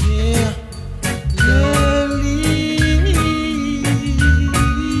 Yeah, clearly.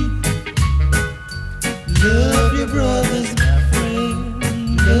 Love your brothers, my friend.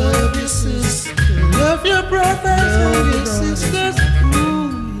 Love your sisters. Love your brothers and your sisters.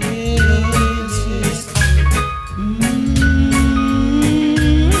 Ooh, yes, yes.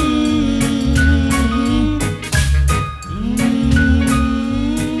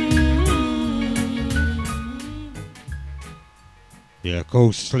 Yeah, of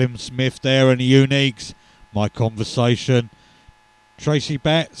course, Slim Smith there and the Uniques. My Conversation. Tracy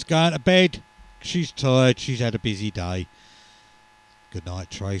Batts going to bed. She's tired. She's had a busy day. Good night,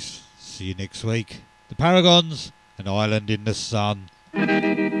 Trace. See you next week. The Paragons, An Island in the Sun.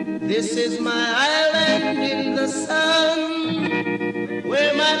 This is my island in the sun,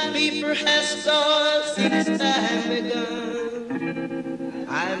 where my people has gone since time begun.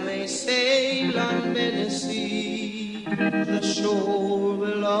 I may sail on many seas, the shore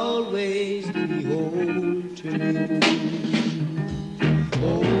will always be home to me.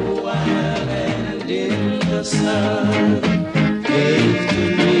 Oh, island in the sun, gave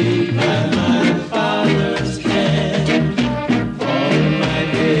to me by my father's hand. All my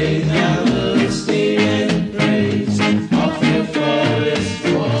days I will sing and praise of your forest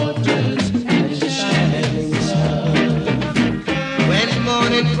waters and the shining sun. When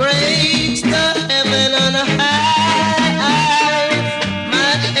morning breaks the heaven on high,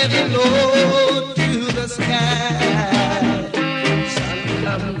 my heavy load to the sky. Sun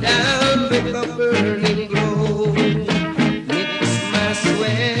come down with a burning glow, mix my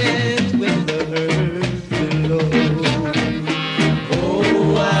sweat with the earth below.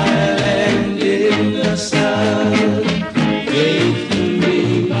 Oh, island in the sun, gave to me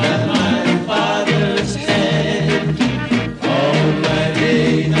by my father's hand. All my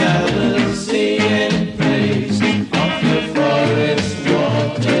days I will sing and praise of the forest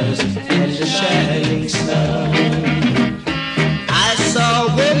waters and the shining sun. I saw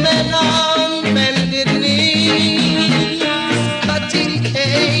women on bended knees, cutting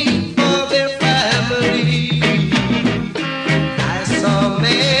cane for their family. I saw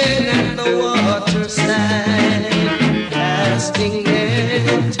men at the waterside, casting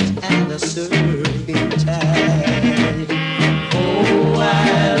net at the surfing tide. Oh,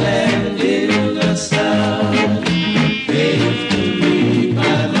 island in the sun, gave to me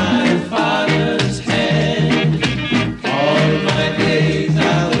by my father's hand. All my days I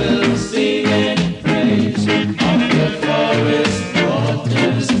will sing and praise of the forest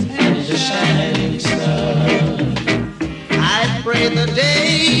waters and the shining sun. I pray the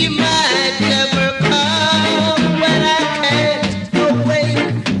day might never come when I can't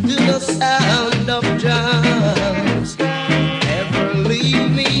awake to the sound of drums. Never leave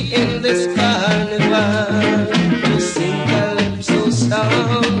me in this carnival to sing calypso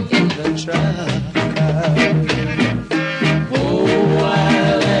song in the tropical. Oh,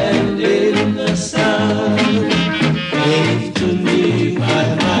 island in the sun, gave to me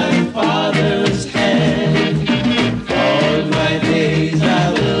by my father's hand. All my days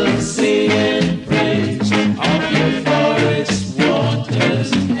I will sing and praise of the forest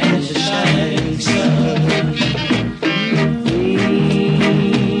waters and the shining sun.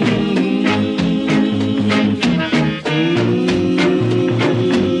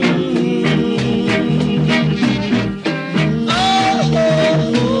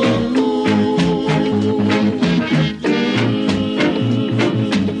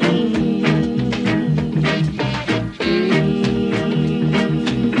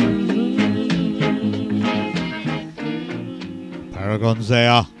 Paragons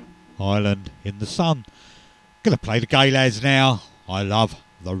there. Island in the Sun. Gonna play the gay lads now. I love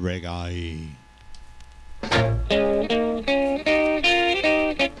the reggae.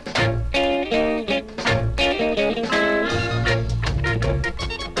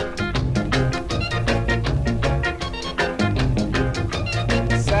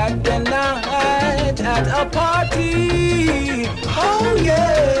 Saturday night at a party. Oh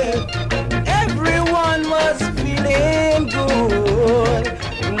yeah, everyone was feeling good.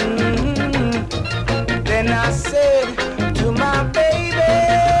 Then I said to my baby,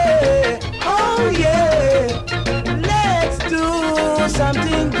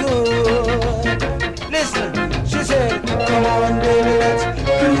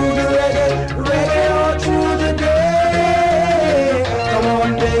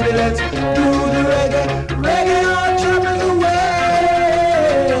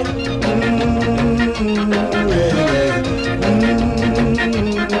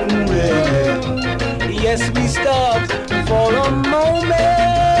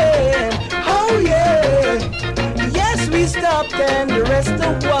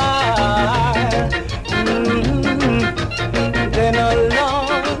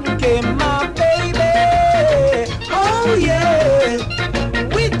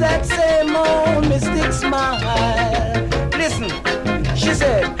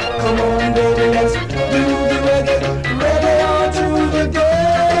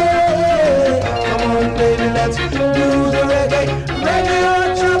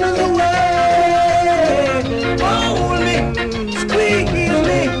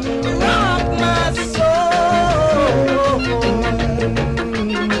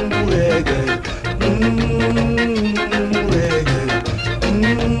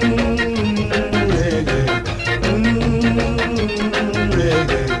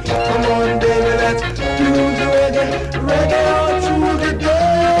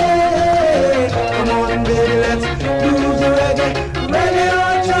 carry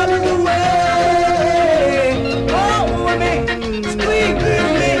all troubles away. Hold me, squeeze me,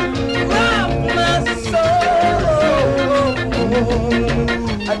 rock my soul.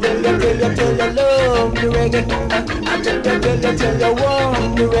 I tell you, love the reggae. I tell you,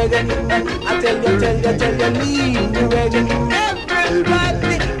 want the reggae. I tell you, need the reggae.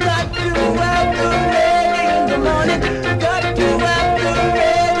 Everybody got to have the reggae in the morning. Got to have the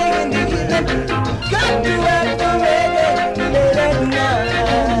reggae in the evening. Got to have the reggae late at night.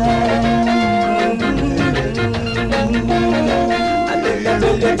 I tell you,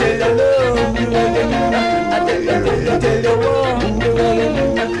 love the reggae. I tell you, want the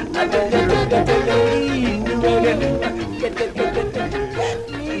reggae. I tell you, need the reggae.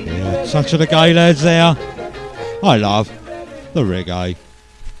 Such are the gay lads there. I love the reggae.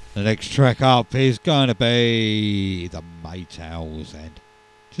 The next track up is going to be the Maytals and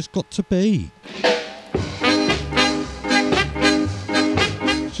Just Got to Be.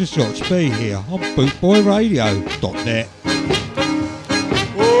 It's just got to be here on bootboyradio.net.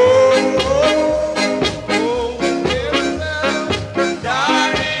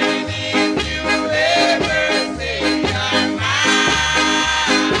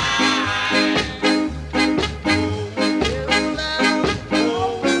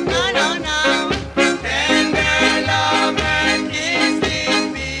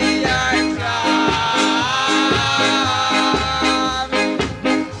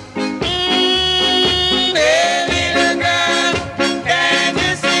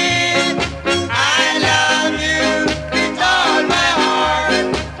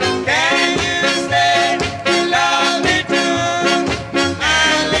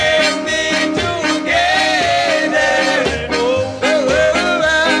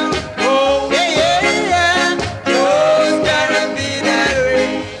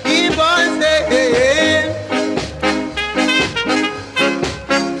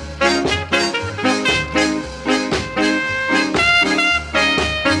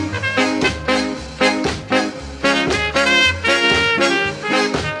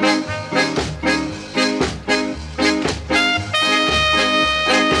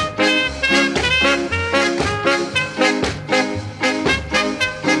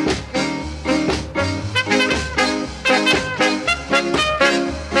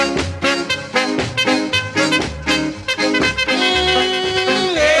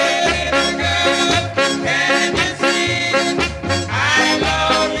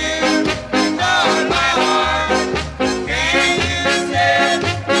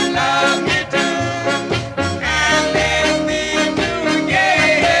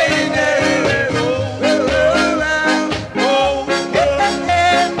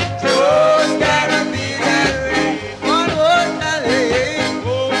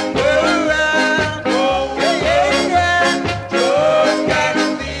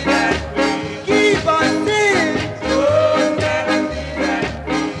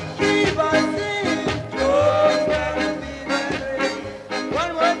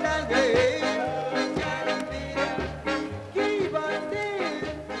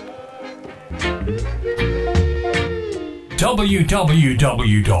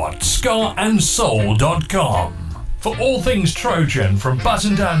 www.scarandsoul.com for all things Trojan, from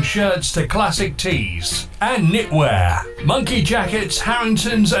button-down shirts to classic tees and knitwear, monkey jackets,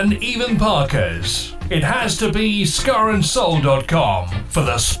 Harringtons and even Parkers. It has to be scarandsoul.com for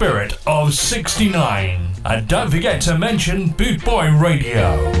the spirit of 69. And don't forget to mention Bootboy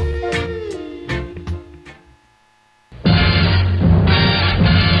Radio.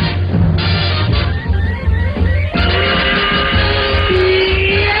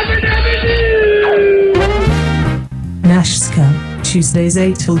 Nashska, Tuesdays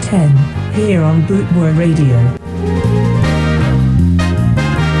 8 till 10, here on Bootboy Radio.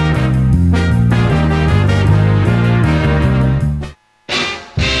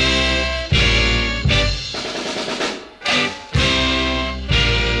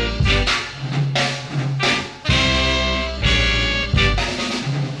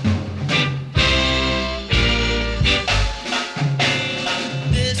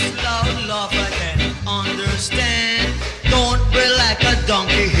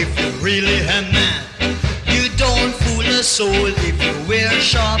 Soul if you wear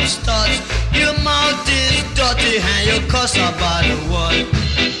sharp studs. Your mouth is dirty and you cuss about the world.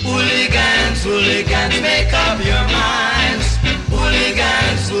 Hooligans, hooligans, make up your minds.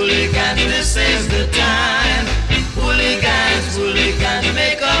 Hooligans, hooligans, this is the time. Hooligans, hooligans,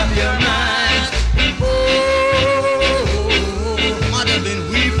 make up your minds. Oh, mother been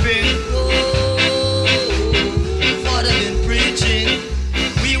weeping. Oh, father been preaching.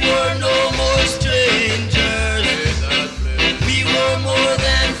 We were no more strangers. We were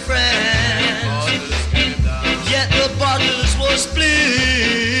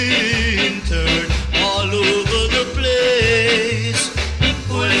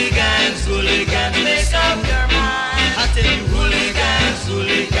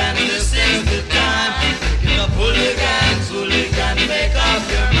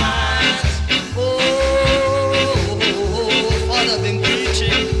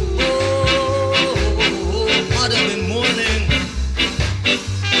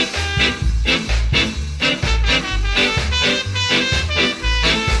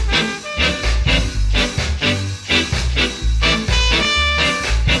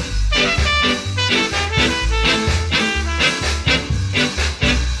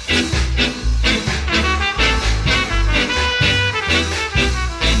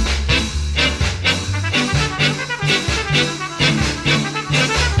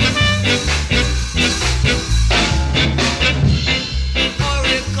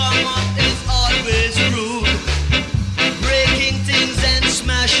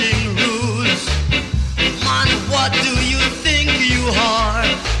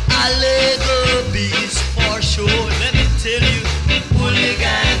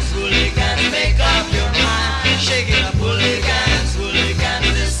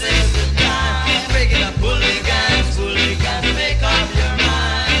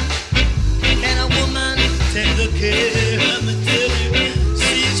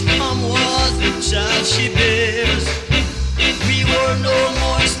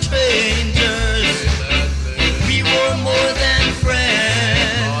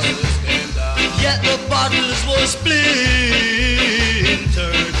bottles were splintered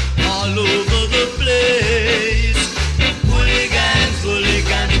all over the place. Hooligans,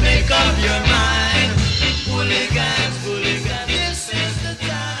 hooligans, make up your mind. Hooligans, hooligans, this is the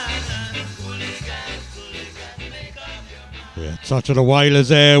time. Hooligans, hooligans, make up your mind. We're touching the Wailers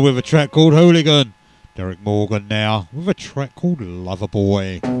there with a track called Hooligan. Derek Morgan now with a track called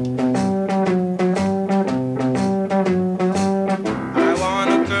Loverboy. I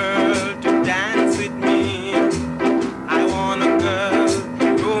want a girl to dance with me. I want a girl to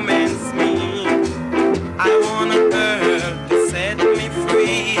romance me. I want a girl to set me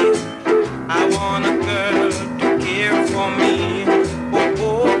free. I want a girl to care for me. Oh,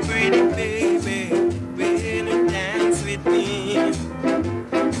 oh, pretty baby, will you dance with me?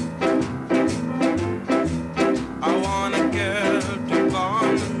 I want a girl to call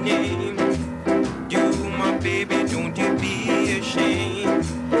my name. You, my baby, don't you be ashamed.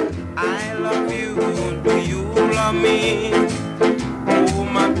 I love you, do you love me? Oh,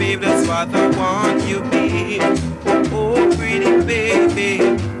 my baby, that's what I want you be. Oh, oh, pretty baby,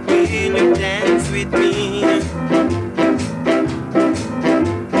 will you dance with me?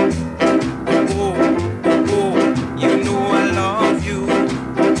 Oh, oh, oh, you know I love you.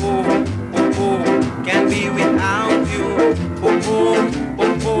 Oh, oh, oh, can't be without you. Oh,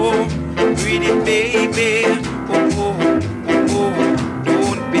 oh, oh, pretty baby. Oh, oh, oh,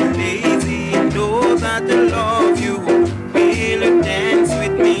 don't be lazy. Know that I love you. Will you dance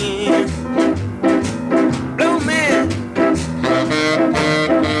with me? Blue man.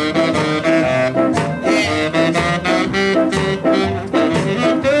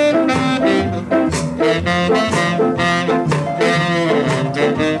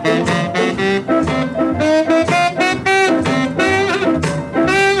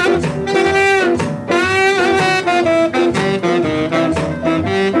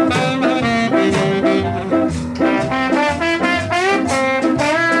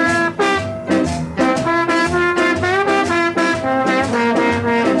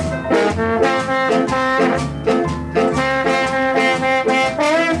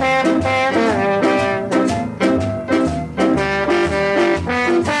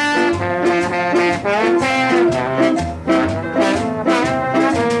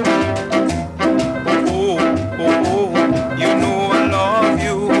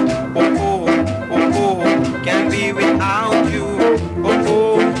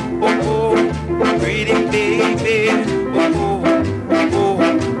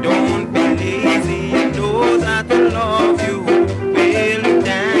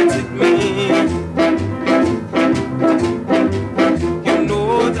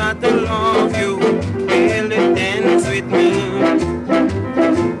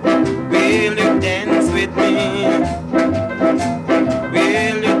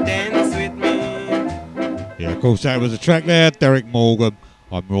 That was a track there, Derek Morgan.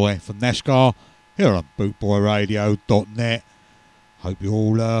 I'm Roy from NASCAR here on bootboyradio.net. Hope you're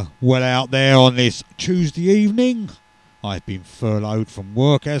all well out there on this Tuesday evening. I've been furloughed from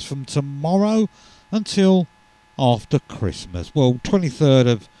work as from tomorrow until after Christmas. Well, 23rd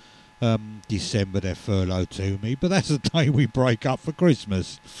of December they're furloughed to me, but that's the day we break up for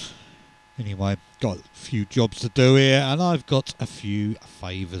Christmas. Anyway, got a few jobs to do here and I've got a few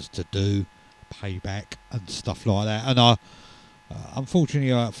favours to do. Payback and stuff like that, and unfortunately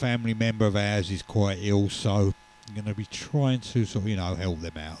a family member of ours is quite ill, so I'm going to be trying to sort of, help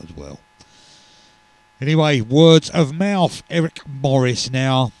them out as well. Anyway, words of mouth, Eric Morris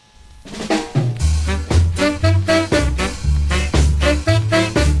now. Let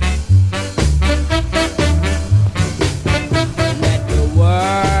the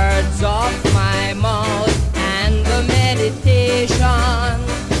words of my mouth and the meditation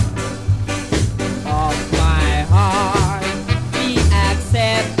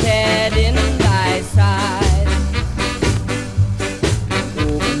in thy sight.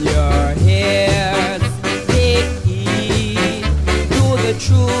 Open your ears, take heed to the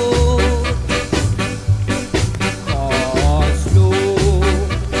truth. Cause slow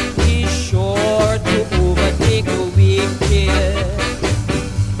is sure to overtake the wicked.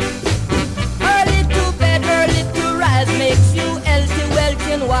 Early to bed, early to rise makes you healthy,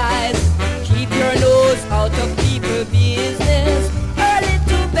 wealthy and wise. Keep your nose out of people's business.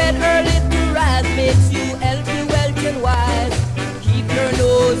 Early to rise makes you healthy, wealthy and wise. Keep your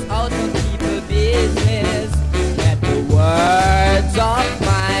nose out of people's business. Let the words of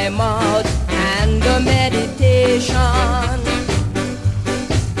my mouth and the meditation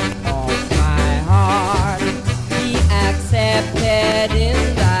of my heart be accepted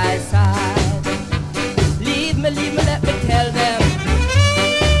in thy sight. Leave me, let me tell them.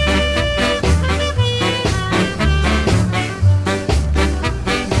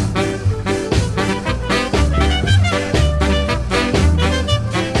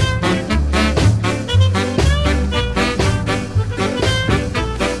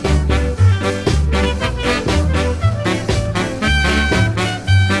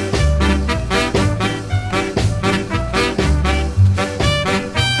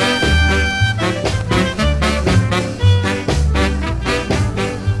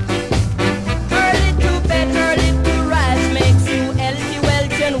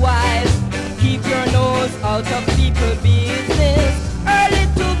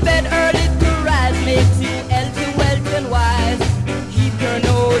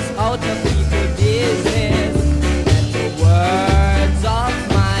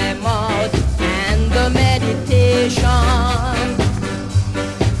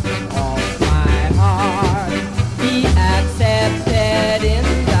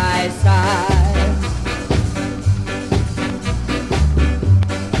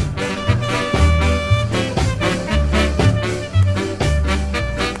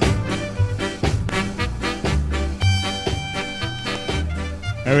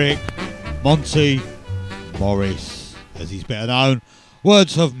 Eric Monty Morris, as he's better known,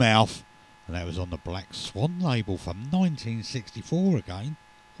 Words of Mouth, and that was on the Black Swan label from 1964 again.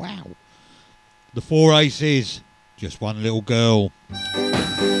 Wow. The Four Aces, Just One Little Girl.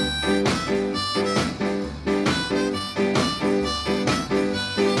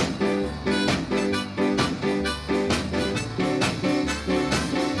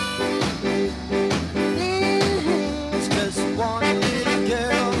 It's just one little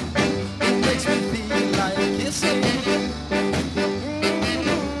girl who makes me feel like kissing.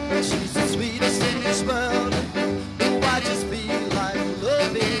 She's the sweetest in this world, who I just feel like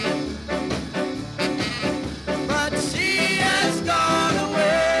loving. But she has gone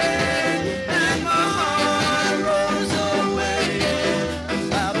away, and my heart rolls away.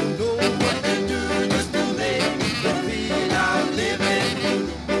 I don't know what to do just to make the feel I'm living.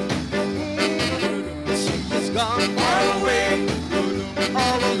 She is gone far away,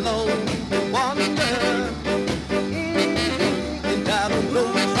 all alone to wander. And I don't know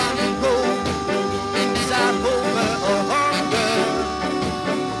if I'm wrong, is I over or hunger.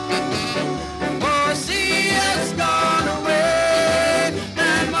 For she has gone away,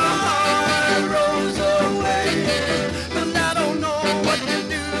 and my heart rolls away. And I don't know what to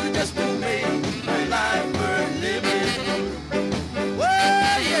do just to make my life worth living.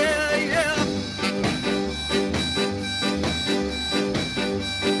 Well, yeah, yeah.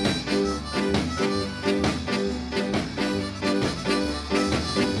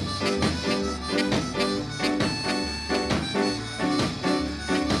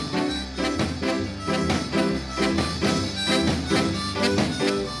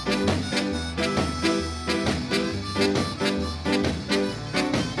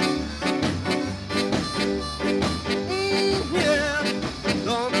 Yeah,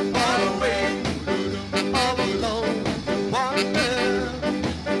 gone far away, all alone, wander.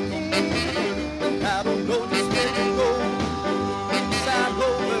 I don't know just where to go, side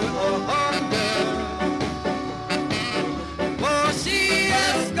over or under. For she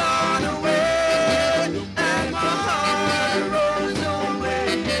has gone away, and my heart rolls away.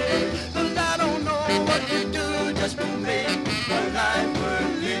 And I don't know what to do just to make my life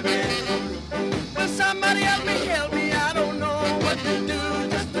worth living. Will somebody help me, help me? I don't know what to do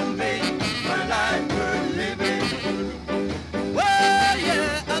just to make my life worth living. Well,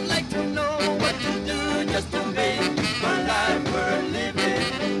 yeah, I'd like to know what to do just to make my life worth living.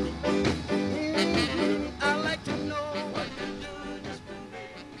 I'd like to know what to do just to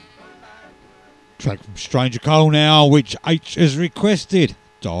make my life. Track from Stranger Cole now, which H has requested.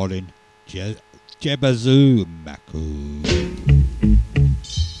 Darling, Jebazoo Maku.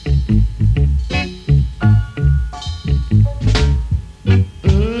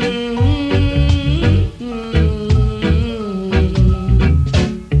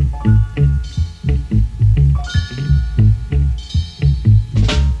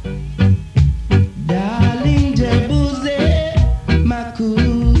 Darling Jebuze Maku,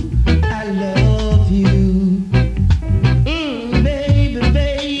 I love you. Baby,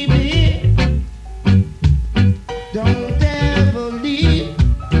 baby, don't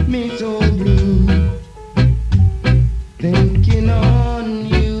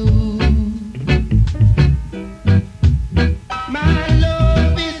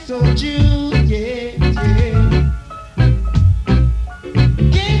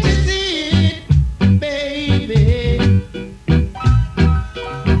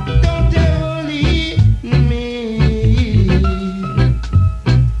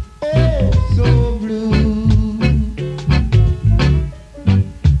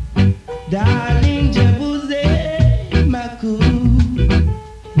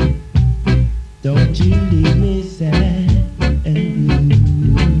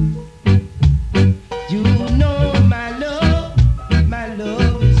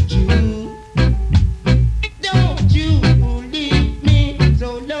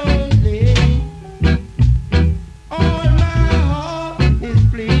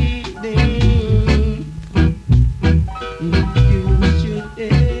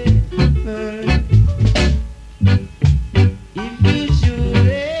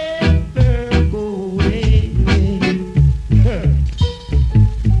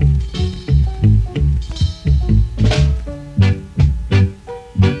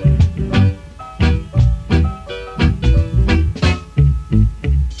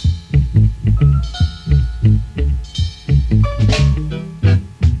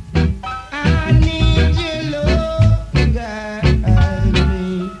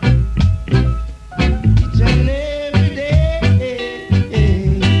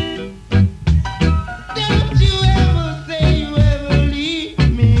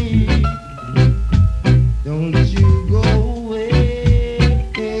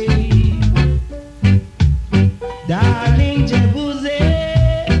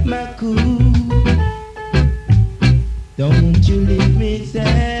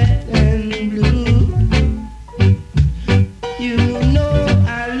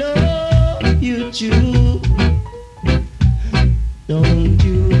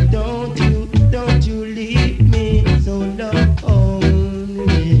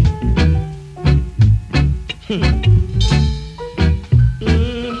Baby,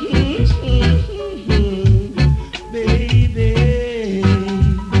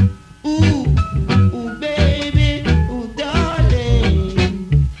 ooh, ooh, baby, ooh,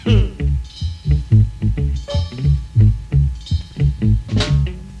 darling.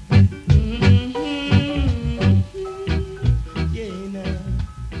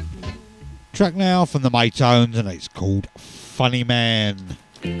 Track now from the Maytones, and it's called Funny Man.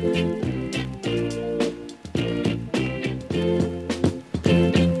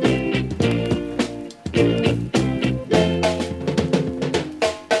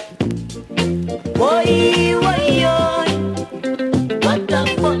 Why, what a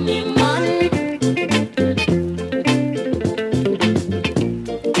funny man.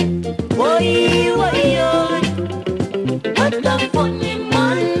 Why, what a funny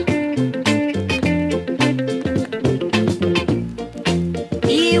man.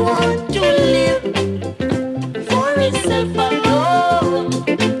 He wants to live for himself alone.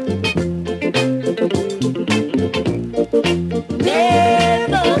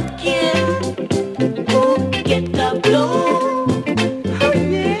 Never care who get a blow. Oh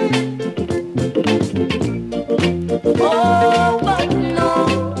yeah. Oh, but no,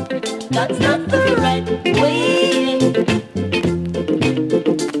 that's not the right way.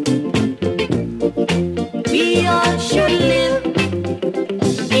 We all should live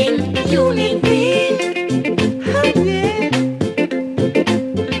in unity. Oh yeah.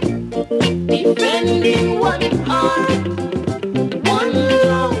 Defending one heart, one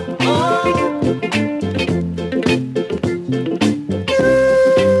love.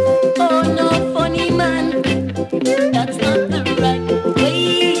 Oh no, funny man, that's not the right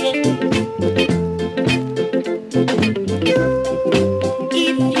way.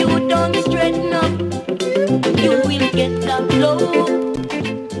 If you don't straighten up, you will get a blow.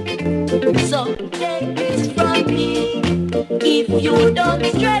 So take this from me. If you don't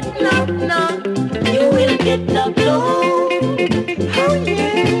straighten up now, you will get a blow. Oh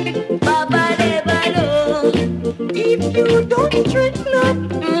yeah, baba de balo. If you don't straighten up,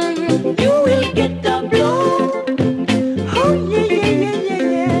 you will get a blow. Oh yeah, yeah,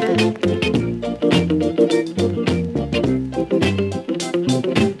 yeah,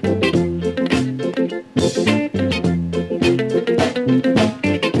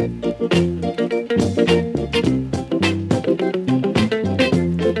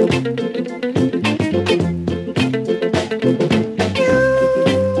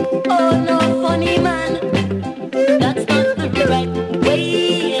 oh no, funny man, that's not the right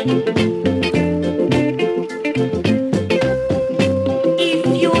way. If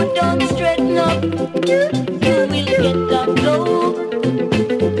you don't straighten up, you will get a blow.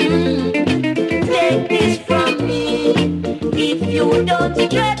 Take this from me. If you don't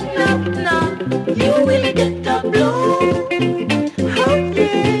straighten up now, you will get a blow.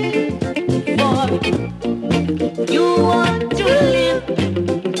 Okay, for you want to live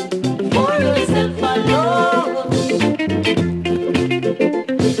for yourself alone.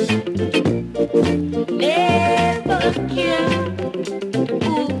 Never care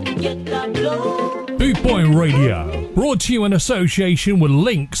who get a blow. Boot Boy Radio, brought to you in association with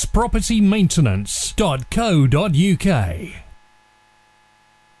Links Property Maintenance.co.uk.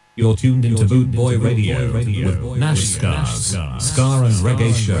 You're tuned into Boot Boy Radio with Nash Scars, Scar and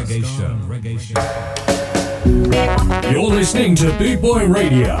Reggae Show. You're listening to Boot Boy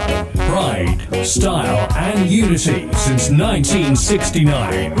Radio. Pride, style, and unity since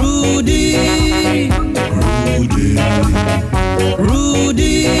 1969. Rudy, Rudy,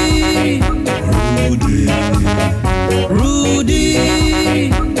 Rudy, Rudy, Rudy,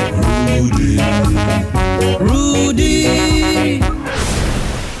 Rudy.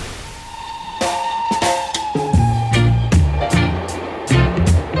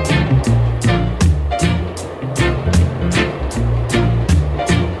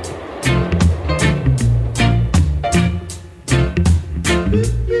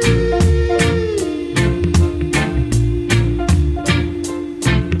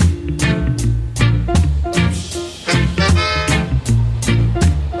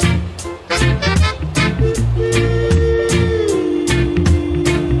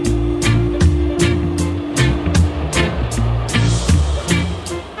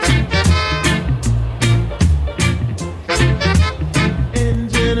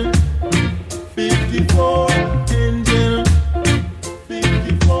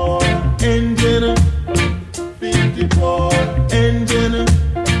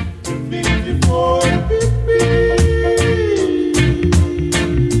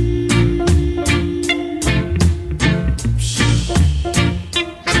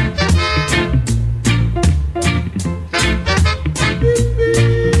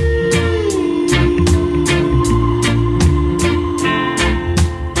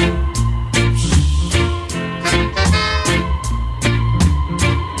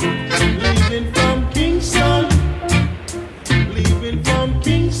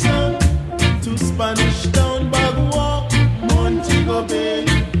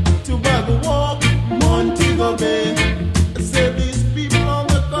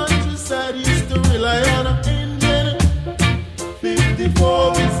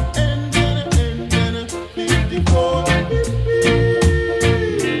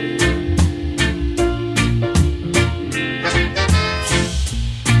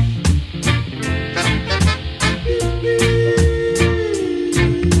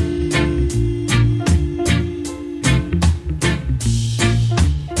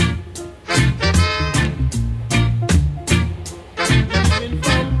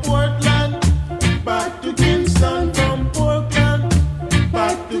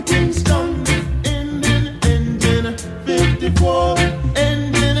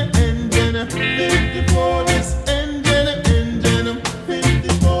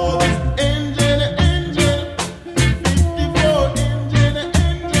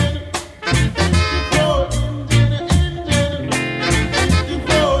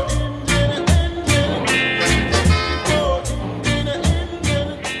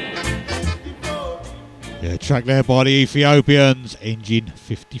 Yeah, track there by the Ethiopians, Engine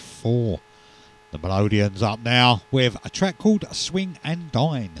 54. The Melodians up now with a track called Swing and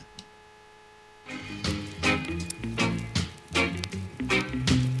Dine.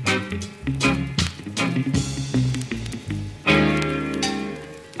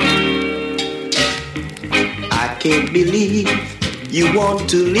 I can't believe you want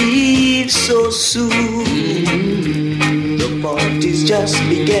to leave so soon. The party's just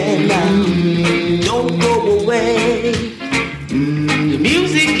began now. Don't go away. The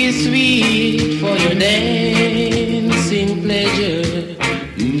music is sweet for your dancing pleasure.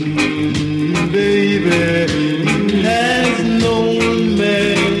 Baby, it has no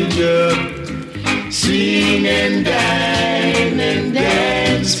measure. Swing and dine and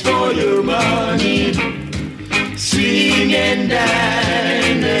dance for your money. Swing and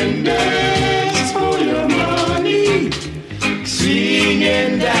dine and dance for your money. Swing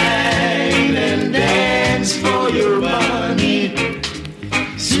and dine and dance for your money.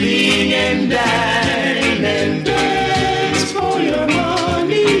 Swing and dine and dance for your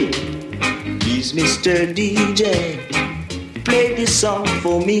money. Please, Mr. DJ, play this song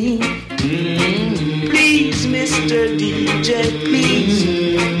for me. Please, Mr. DJ, please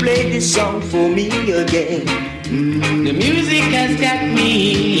play this song for me again. The music has got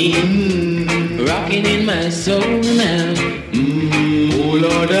me rocking in my soul now. Oh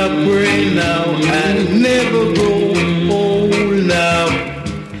Lord, I pray now I'll never grow old now.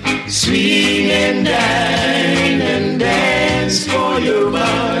 Swing and dine and dance for your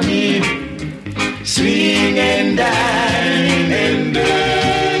money. Swing and dine and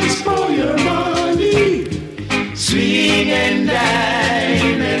dance for your money. Swing and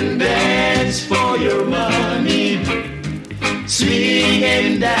dine and dance for your money. Swing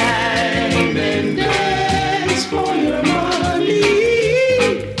and dine and dance for your money.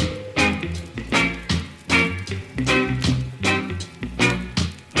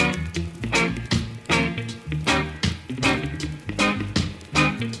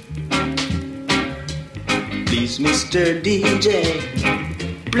 Please, Mr. DJ,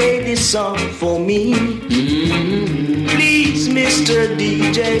 play this song for me. Please, Mr.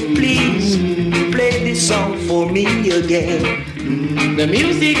 DJ, please play this song for me again. The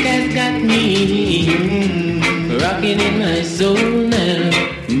music has got me rocking in my soul now.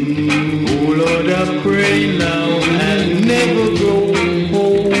 Oh Lord, I pray now I'll never grow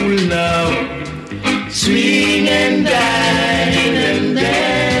old now. Swing and dine and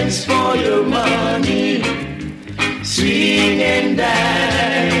dance for your money. Swing and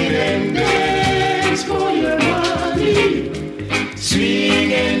dine and dance for your money.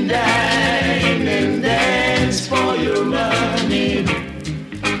 Swing and dine and dance for your money.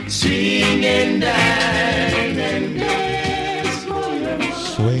 Swing and dine and dance for your money.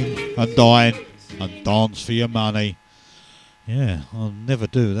 Swing and dine and dance for your money. Yeah, I'll never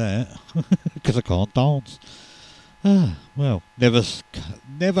do that because I can't dance. Well, never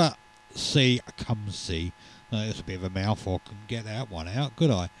see, come see. That's a bit of a mouthful. I couldn't get that one out,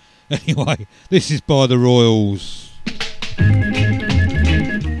 could I? Anyway, this is by the Royals.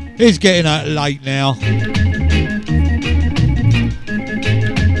 It's getting late now.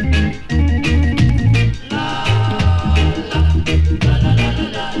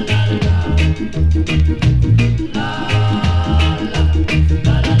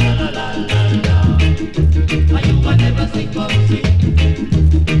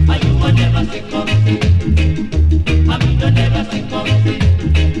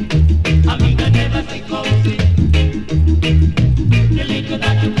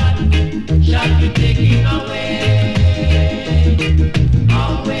 Shall we take it now?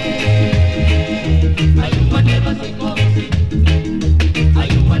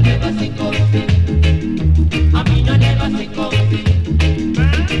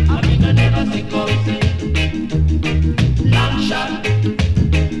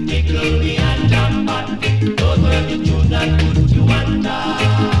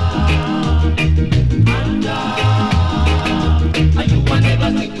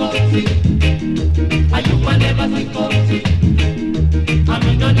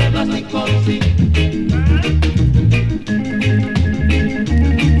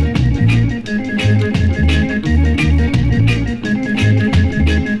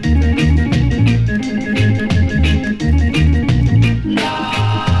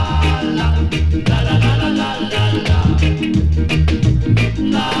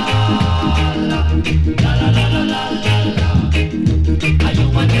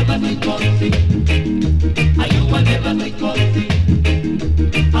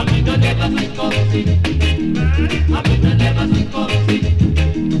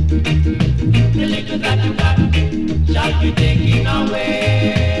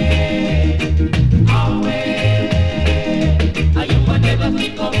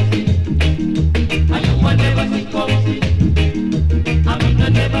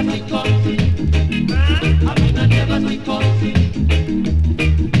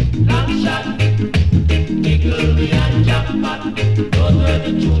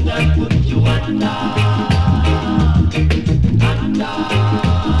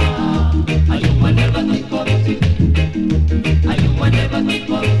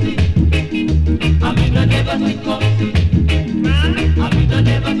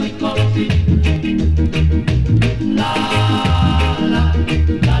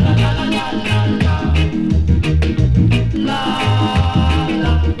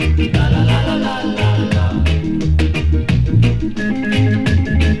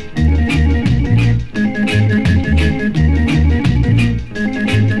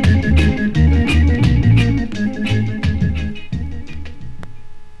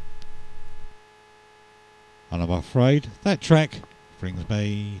 That track brings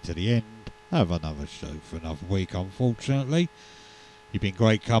me to the end of another show for another week, unfortunately. You've been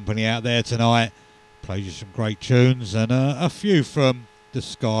great company out there tonight. Played you some great tunes and a few from the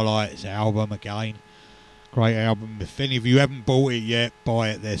Skylights album again. Great album. If any of you haven't bought it yet, buy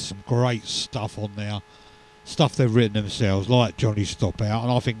it. There's some great stuff on there. Stuff they've written themselves, like Johnny Stop Out,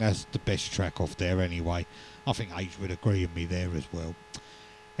 and I think that's the best track off there anyway. I think H would agree with me there as well.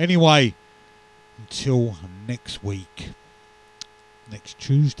 Anyway, until next week, next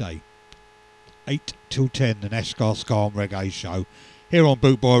Tuesday, 8 till 10, the Nash Ska and Reggae Show, here on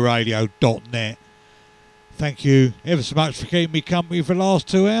bootboyradio.net. Thank you ever so much for keeping me company for the last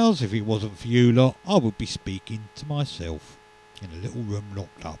 2 hours. If it wasn't for you lot, I would be speaking to myself in a little room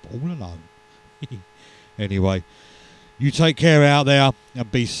locked up, all alone. Anyway, you take care out there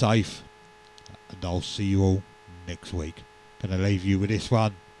and be safe, and I'll see you all next week. Gonna leave you with this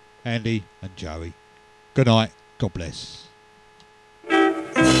one, Andy and Joey. Good night. God bless.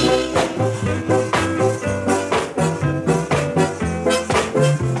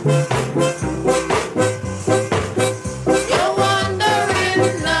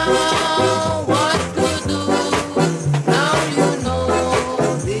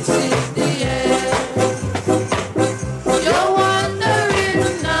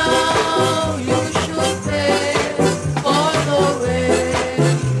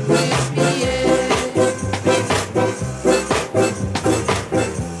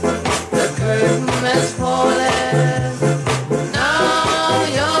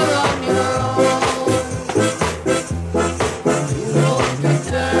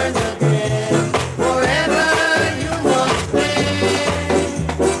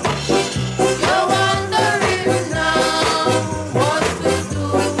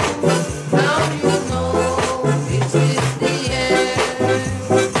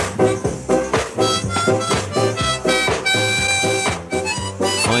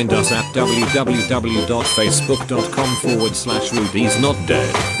 Find us at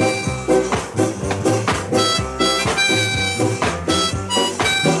www.facebook.com/Rudy'sNotDead.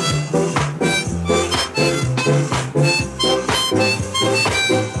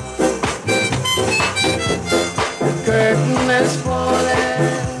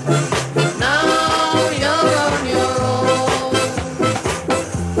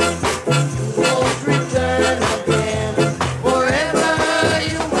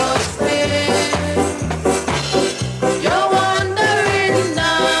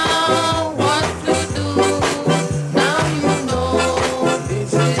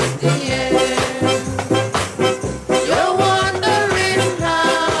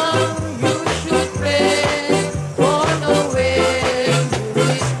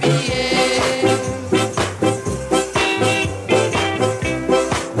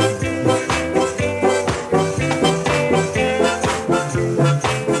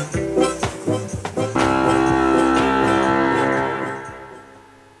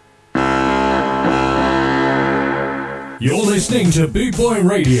 Listening to Boot Boy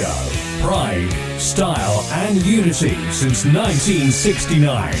Radio. Pride, style, and unity since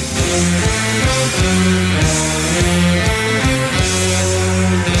 1969.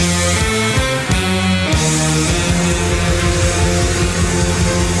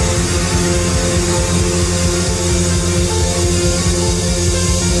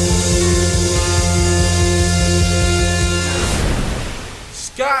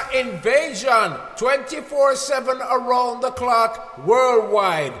 Ska Invasion, 24/7 around the clock,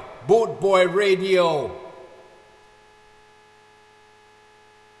 worldwide. Boot Boy Radio.